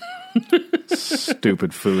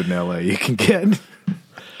 Stupid food in LA you can get.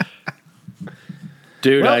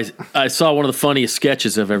 Dude, well, I saw one of the funniest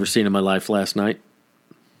sketches I've ever seen in my life last night.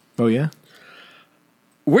 Oh, yeah?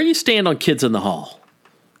 Where you stand on Kids in the Hall?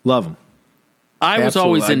 Love them. I was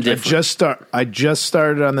always indifferent. I just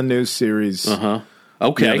started on the new series okay.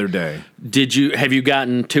 the other day. Have you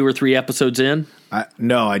gotten 2 or 3 episodes in?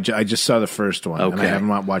 No, I just saw the first one. Okay. And I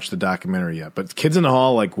haven't watched the documentary yet. But Kids in the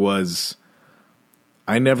Hall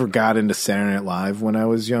I never got into Saturday Night Live when I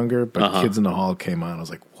was younger, but Kids in the Hall came on. I was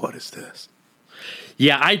like, what is this?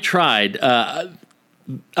 Yeah, I tried.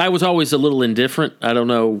 I was always a little indifferent. I don't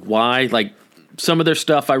know why. Like, some of their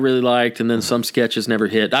stuff I really liked, and then some sketches never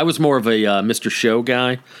hit. I was more of a Mr. Show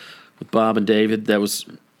guy with Bob and David. That was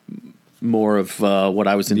more of what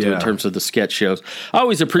I was into in terms of the sketch shows. I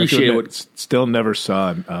always appreciated what... Still never saw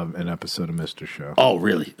an episode of Mr. Show. Oh,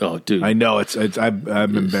 really? Oh, dude. I know.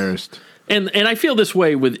 I'm embarrassed. And I feel this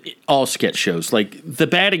way with all sketch shows. Like, the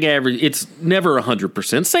batting average, it's never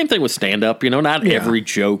 100%. Same thing with stand-up, not every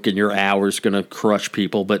joke in your hour is going to crush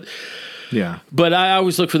people, but I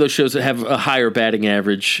always look for those shows that have a higher batting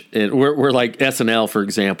average. And we're like SNL, for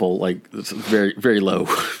example, like it's very, very low,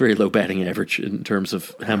 very low batting average in terms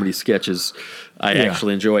of how many sketches I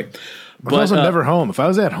actually enjoy. But I was never home. If I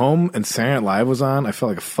was at home and Saturday Night Live was on, I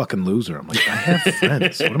felt like a fucking loser. I'm like, I have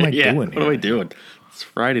friends. What am I doing here? What am I doing? It's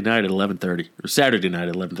Friday night at 11:30 or Saturday night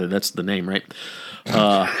at 11:30. That's the name, right?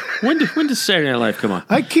 When does Saturday Night Live come on?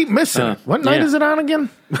 I keep missing it. What night is it on again?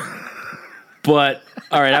 But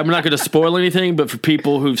all right, I'm not going to spoil anything. But for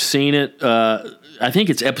people who've seen it, I think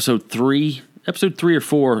it's episode 3 or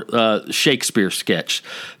 4. Shakespeare sketch.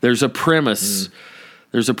 There's a premise.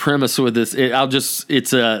 There's a premise with this.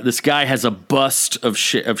 This guy has a bust of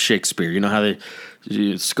Shakespeare. You know how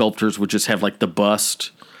the sculptors would just have like the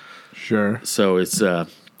bust. Sure. So it's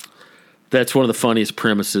That's one of the funniest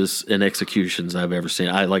premises and executions I've ever seen.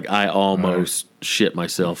 I almost shit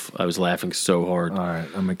myself. I was laughing so hard. All right,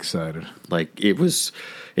 I'm excited. Like it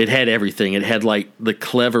had everything. It had like the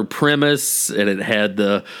clever premise, and it had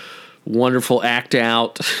the wonderful act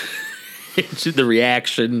out, the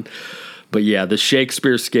reaction. But yeah, the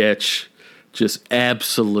Shakespeare sketch just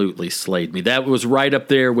absolutely slayed me. That was right up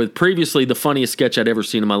there with previously the funniest sketch I'd ever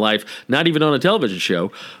seen in my life. Not even on a television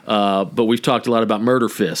show, but we've talked a lot about Murder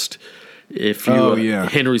Fist. If you,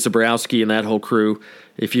 Henry Zabrowski and that whole crew,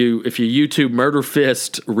 if you YouTube Murder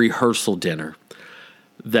Fist rehearsal dinner,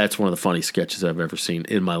 that's one of the funniest sketches I've ever seen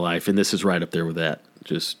in my life, and this is right up there with that.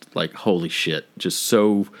 Just like holy shit, just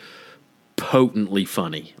so potently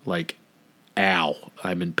funny. Like, ow,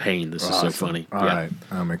 I'm in pain. This is so funny. All right,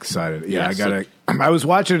 I'm excited. Yeah, I gotta. I was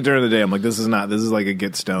watching it during the day. I'm like, this is like a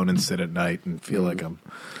get stoned and sit at night and feel like I'm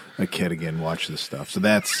a kid again. Watch this stuff. So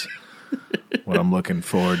that's what I'm looking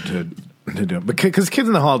forward to doing. Because Kids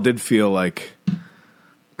in the Hall did feel like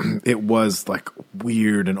it was like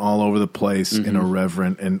weird and all over the place and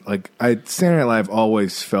irreverent, and like Saturday Night Live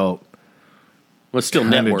always felt. Well, it's still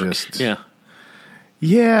network. Yeah.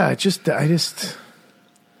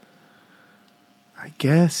 I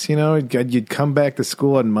guess, you'd come back to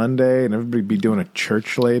school on Monday and everybody be doing a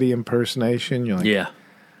church lady impersonation. You're like,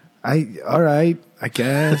 all right, I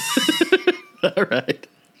guess. All right.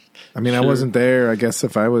 I mean, sure. I wasn't there, I guess,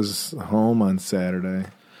 if I was home on Saturday.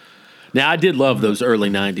 Now, I did love those early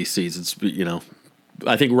 90s seasons,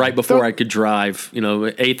 I think right before I could drive,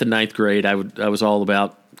 8th and 9th grade, I was all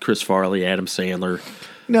about Chris Farley, Adam Sandler.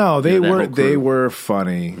 No, they were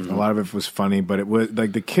funny. Mm-hmm. A lot of it was funny, but it was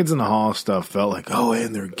like the Kids in the Hall stuff felt like, oh,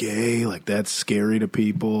 and they're gay, like that's scary to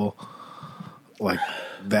people. Like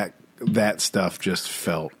that stuff just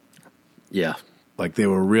felt like they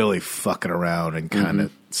were really fucking around and kind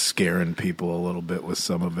of scaring people a little bit with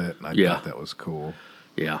some of it. And I thought that was cool.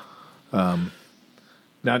 Yeah.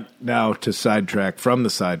 Now to sidetrack from the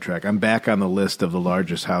sidetrack, I'm back on the list of the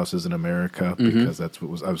largest houses in America because that's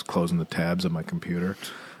what I was closing the tabs on my computer.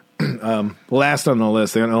 Last on the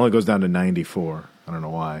list, it only goes down to 94. I don't know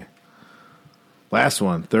why. Last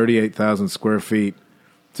one, 38,000 square feet.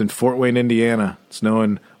 It's in Fort Wayne, Indiana. It's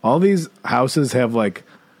known. All these houses have like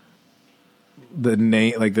the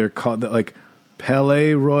name, like they're called like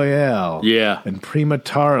Palais Royale, and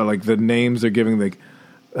Primatara. Like the names they're giving, like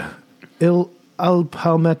Al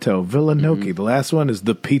Palmetto, Villanoki. The last one is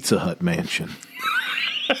the Pizza Hut Mansion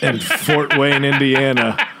in Fort Wayne,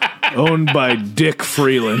 Indiana, owned by Dick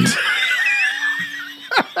Freeland.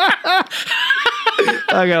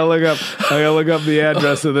 I gotta look up the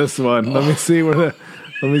address of this one. Let me see the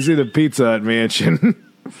Pizza Hut Mansion.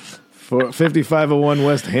 5501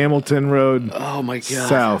 West Hamilton Road. Oh my God.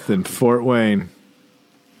 South in Fort Wayne.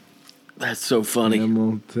 That's so funny.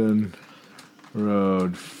 Hamilton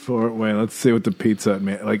Road, Fort Wayne. Let's see what the Pizza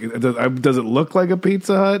Hut does it look like a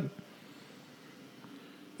Pizza Hut?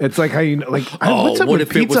 It's like how what's up with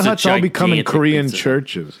Pizza Huts all becoming Korean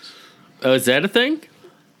churches? Oh, is that a thing?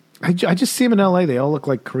 I just see them in L.A. They all look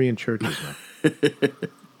like Korean churches now.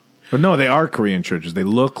 But no, they are Korean churches. They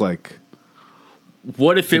look like.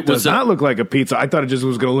 What if it was does not look like a pizza? I thought it just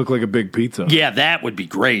was going to look like a big pizza. Yeah, that would be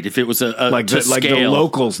great if it was like the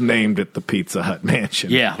locals named it the Pizza Hut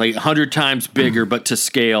Mansion. Yeah, like 100 times bigger, but to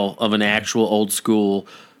scale of an actual old school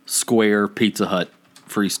square Pizza Hut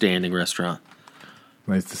freestanding restaurant.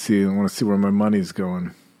 Nice to see. I want to see where my money's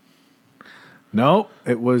going. No,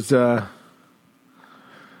 it was. God,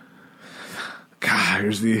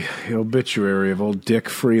 here's the obituary of old Dick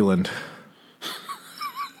Freeland.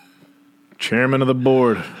 Chairman of the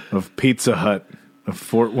board of Pizza Hut of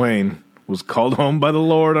Fort Wayne, was called home by the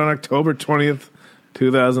Lord on October 20th,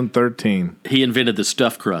 2013. He invented the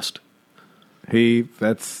stuffed crust. They've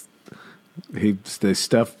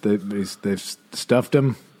stuffed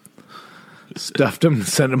him,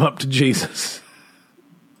 sent him up to Jesus.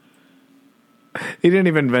 He didn't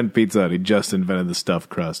even invent Pizza Hut. He just invented the stuffed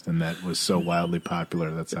crust, and that was so wildly popular.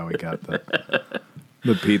 That's how he got the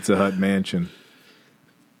Pizza Hut Mansion.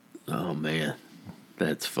 Oh, man.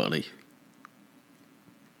 That's funny.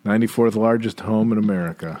 94th largest home in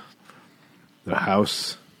America. The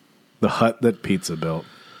hut that Pizza built.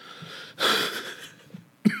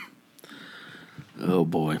 Oh,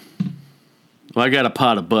 boy. Well, I got a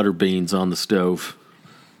pot of butter beans on the stove.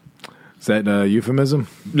 Is that a euphemism?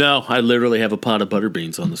 No, I literally have a pot of butter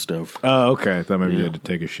beans on the stove. Oh, okay. I thought maybe you had to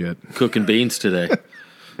take a shit. Cooking beans today.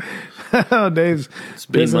 Oh, Dave's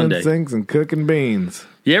Bean Monday. Things and cooking beans.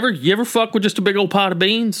 You ever fuck with just a big old pot of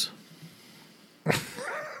beans?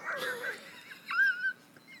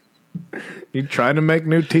 You trying to make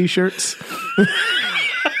new T-shirts?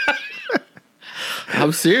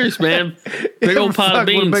 I'm serious, man. Big old pot of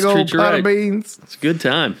beans. Big old pot of beans. It's a good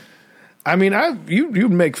time. I mean,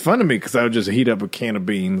 you'd make fun of me because I would just heat up a can of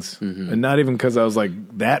beans, and not even because I was like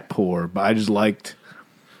that poor, but I just liked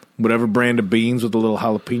whatever brand of beans with the little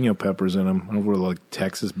jalapeno peppers in them. I don't know, were like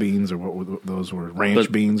Texas beans or those were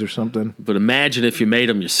ranch beans or something. But imagine if you made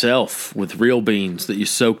them yourself with real beans that you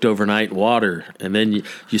soaked overnight in water, and then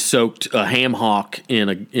you soaked a ham hock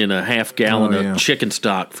in a half gallon of chicken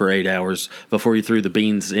stock for 8 hours before you threw the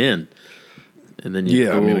beans in, and then you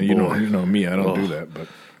know me, I don't do that, but.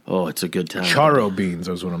 Oh, it's a good time. Charro beans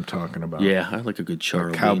is what I'm talking about. Yeah, I like a good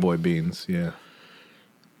charro cowboy beans, yeah.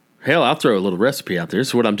 Hell, I'll throw a little recipe out there. This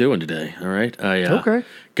is what I'm doing today, all right? Okay.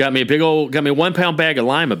 Got me a 1 pound bag of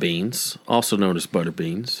lima beans, also known as butter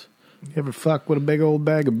beans. You ever fuck with a big old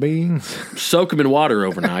bag of beans? Soak them in water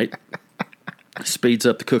overnight. Speeds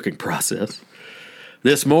up the cooking process.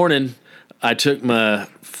 This morning, I took my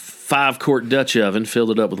 5-quart Dutch oven,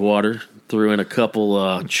 filled it up with water, threw in a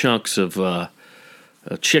couple chunks of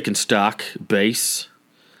chicken stock base,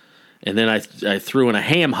 and then I threw in a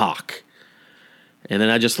ham hock, and then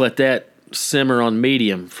I just let that simmer on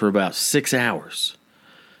medium for about 6 hours,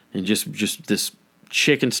 and just this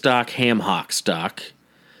chicken stock, ham hock stock.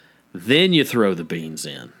 Then you throw the beans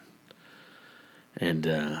in,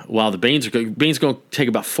 and while the beans are going to take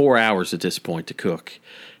about 4 hours at this point to cook,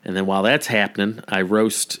 and then while that's happening, I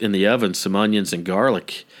roast in the oven some onions and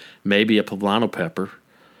garlic, maybe a poblano pepper.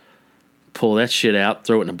 Pull that shit out,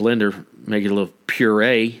 throw it in a blender, make it a little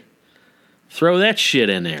puree. Throw that shit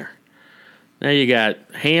in there. Now you got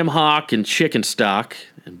ham hock and chicken stock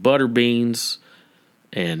and butter beans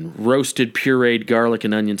and roasted pureed garlic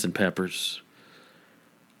and onions and peppers.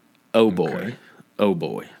 Oh boy. Okay. Oh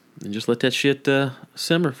boy. And just let that shit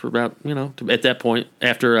simmer for about, at that point,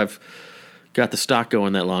 after I've got the stock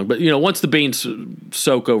going that long. But, once the beans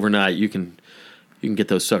soak overnight, you can get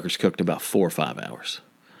those suckers cooked in about 4 or 5 hours.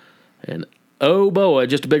 And, oh, boy,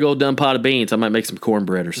 just a big old dumb pot of beans. I might make some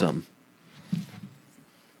cornbread or something.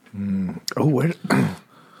 Oh,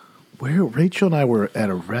 where Rachel and I were at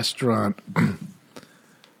a restaurant,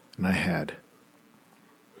 and I had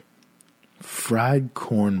fried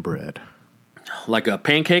cornbread. Like a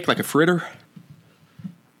pancake, like a fritter?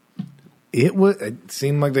 It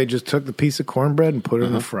seemed like they just took the piece of cornbread and put it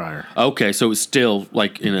in the fryer. Okay, so it's still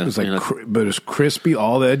like in a... It was but it's crispy.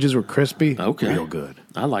 All the edges were crispy. Okay. Real good.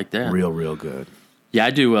 I like that. Real good. Yeah,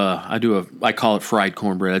 I call it fried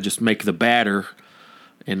cornbread. I just make the batter,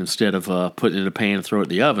 and instead of putting it in a pan and throw it in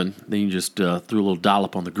the oven, then you just threw a little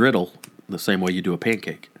dollop on the griddle the same way you do a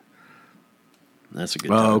pancake. That's a good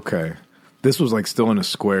time. Oh, okay. This was like still in the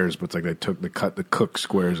squares, but it's like they cut the cooked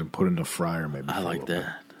squares and put it in the fryer maybe. I like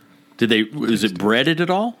that. Is it breaded at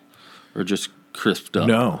all? Or just crisped up?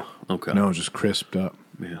 No. Okay. No, just crisped up.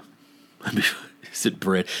 Yeah. I mean, is it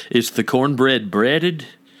bread? Is the cornbread breaded?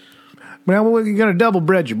 Well, you're going to double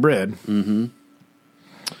bread your bread. Mm-hmm.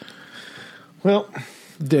 Well,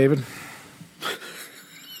 David.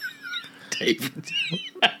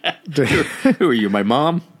 David. Who are you, my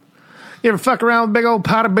mom? You ever fuck around with a big old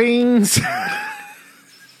pot of beans?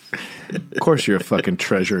 Of course you're a fucking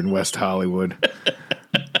treasure in West Hollywood.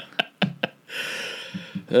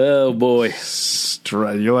 Oh boy,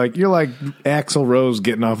 you're like Axl Rose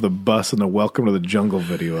getting off the bus in the Welcome to the Jungle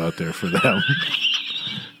video out there for them.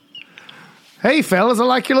 Hey fellas, I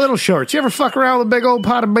like your little shorts. You ever fuck around with a big old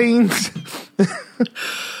pot of beans?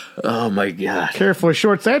 Oh my god! Careful, with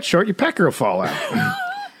shorts that short, your pecker will fall out.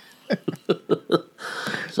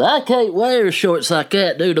 So I can't wear shorts like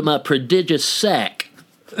that due to my prodigious sack.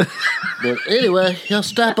 But anyway, y'all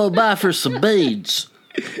stop on by for some beans.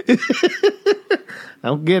 I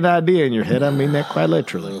don't get an idea in your head. I mean that quite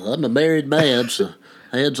literally. Well, I'm a married man, so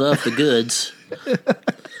hands off the goods.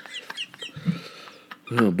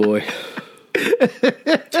 Oh, boy.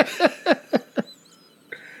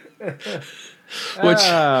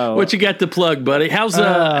 What you got to plug, buddy? How's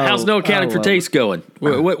No Accounting for Taste going?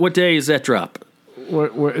 What day is that drop?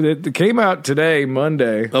 It came out today,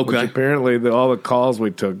 Monday. Okay. Which apparently all the calls we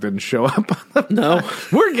took didn't show up. No,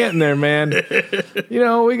 we're getting there, man.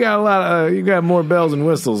 We got a lot of you got more bells and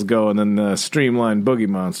whistles going than Streamlined Boogie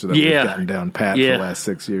Monster that we've gotten down pat for the last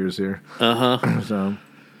 6 years here. So,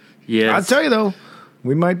 yeah, I'll tell you though,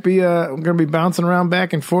 we might be going to be bouncing around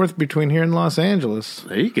back and forth between here and Los Angeles.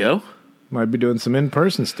 There you go. Might be doing some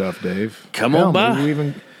in-person stuff, Dave. Come on by. Maybe we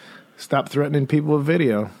even stop threatening people with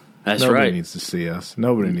video. That's Nobody right. needs to see us.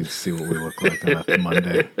 Nobody needs to see what we look like on a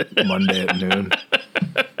Monday at noon.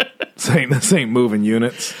 This ain't moving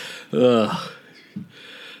units.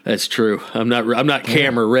 That's true. I'm not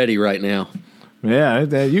camera ready right now. Yeah,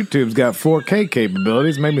 that YouTube's got 4K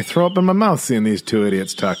capabilities. Made me throw up in my mouth seeing these two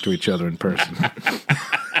idiots talk to each other in person.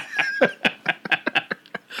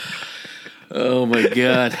 Oh, my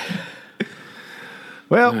God.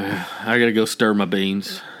 Well, I got to go stir my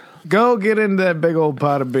beans. Go get into that big old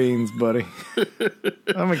pot of beans, buddy.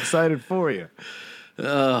 I'm excited for you.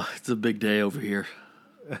 Oh, it's a big day over here.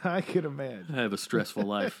 I can imagine. I have a stressful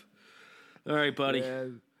life. All right, buddy. Yeah,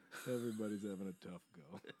 everybody's having a tough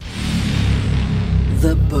go.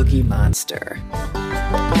 The Boogie Monster.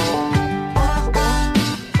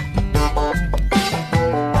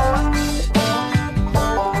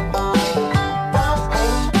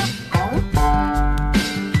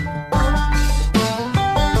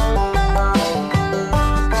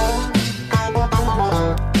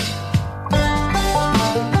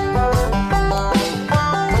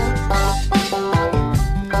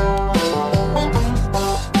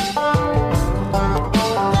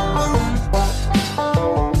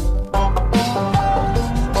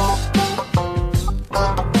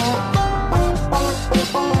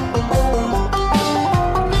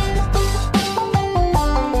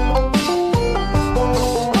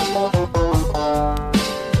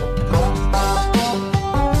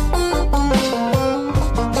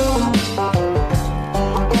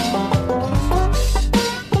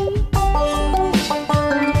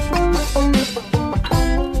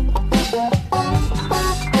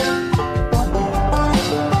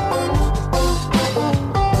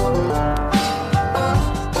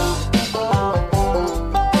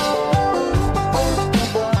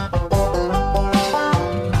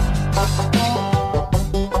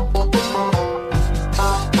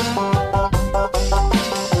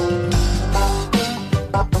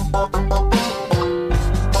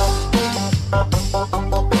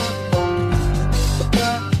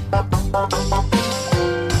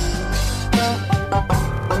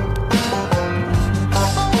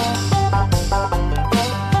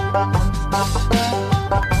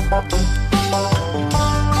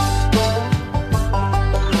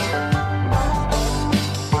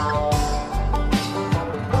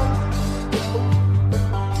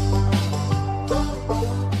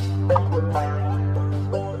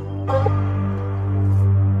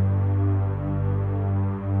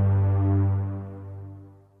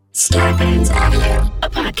 Starburns Audio,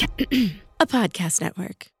 a podcast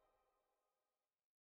network.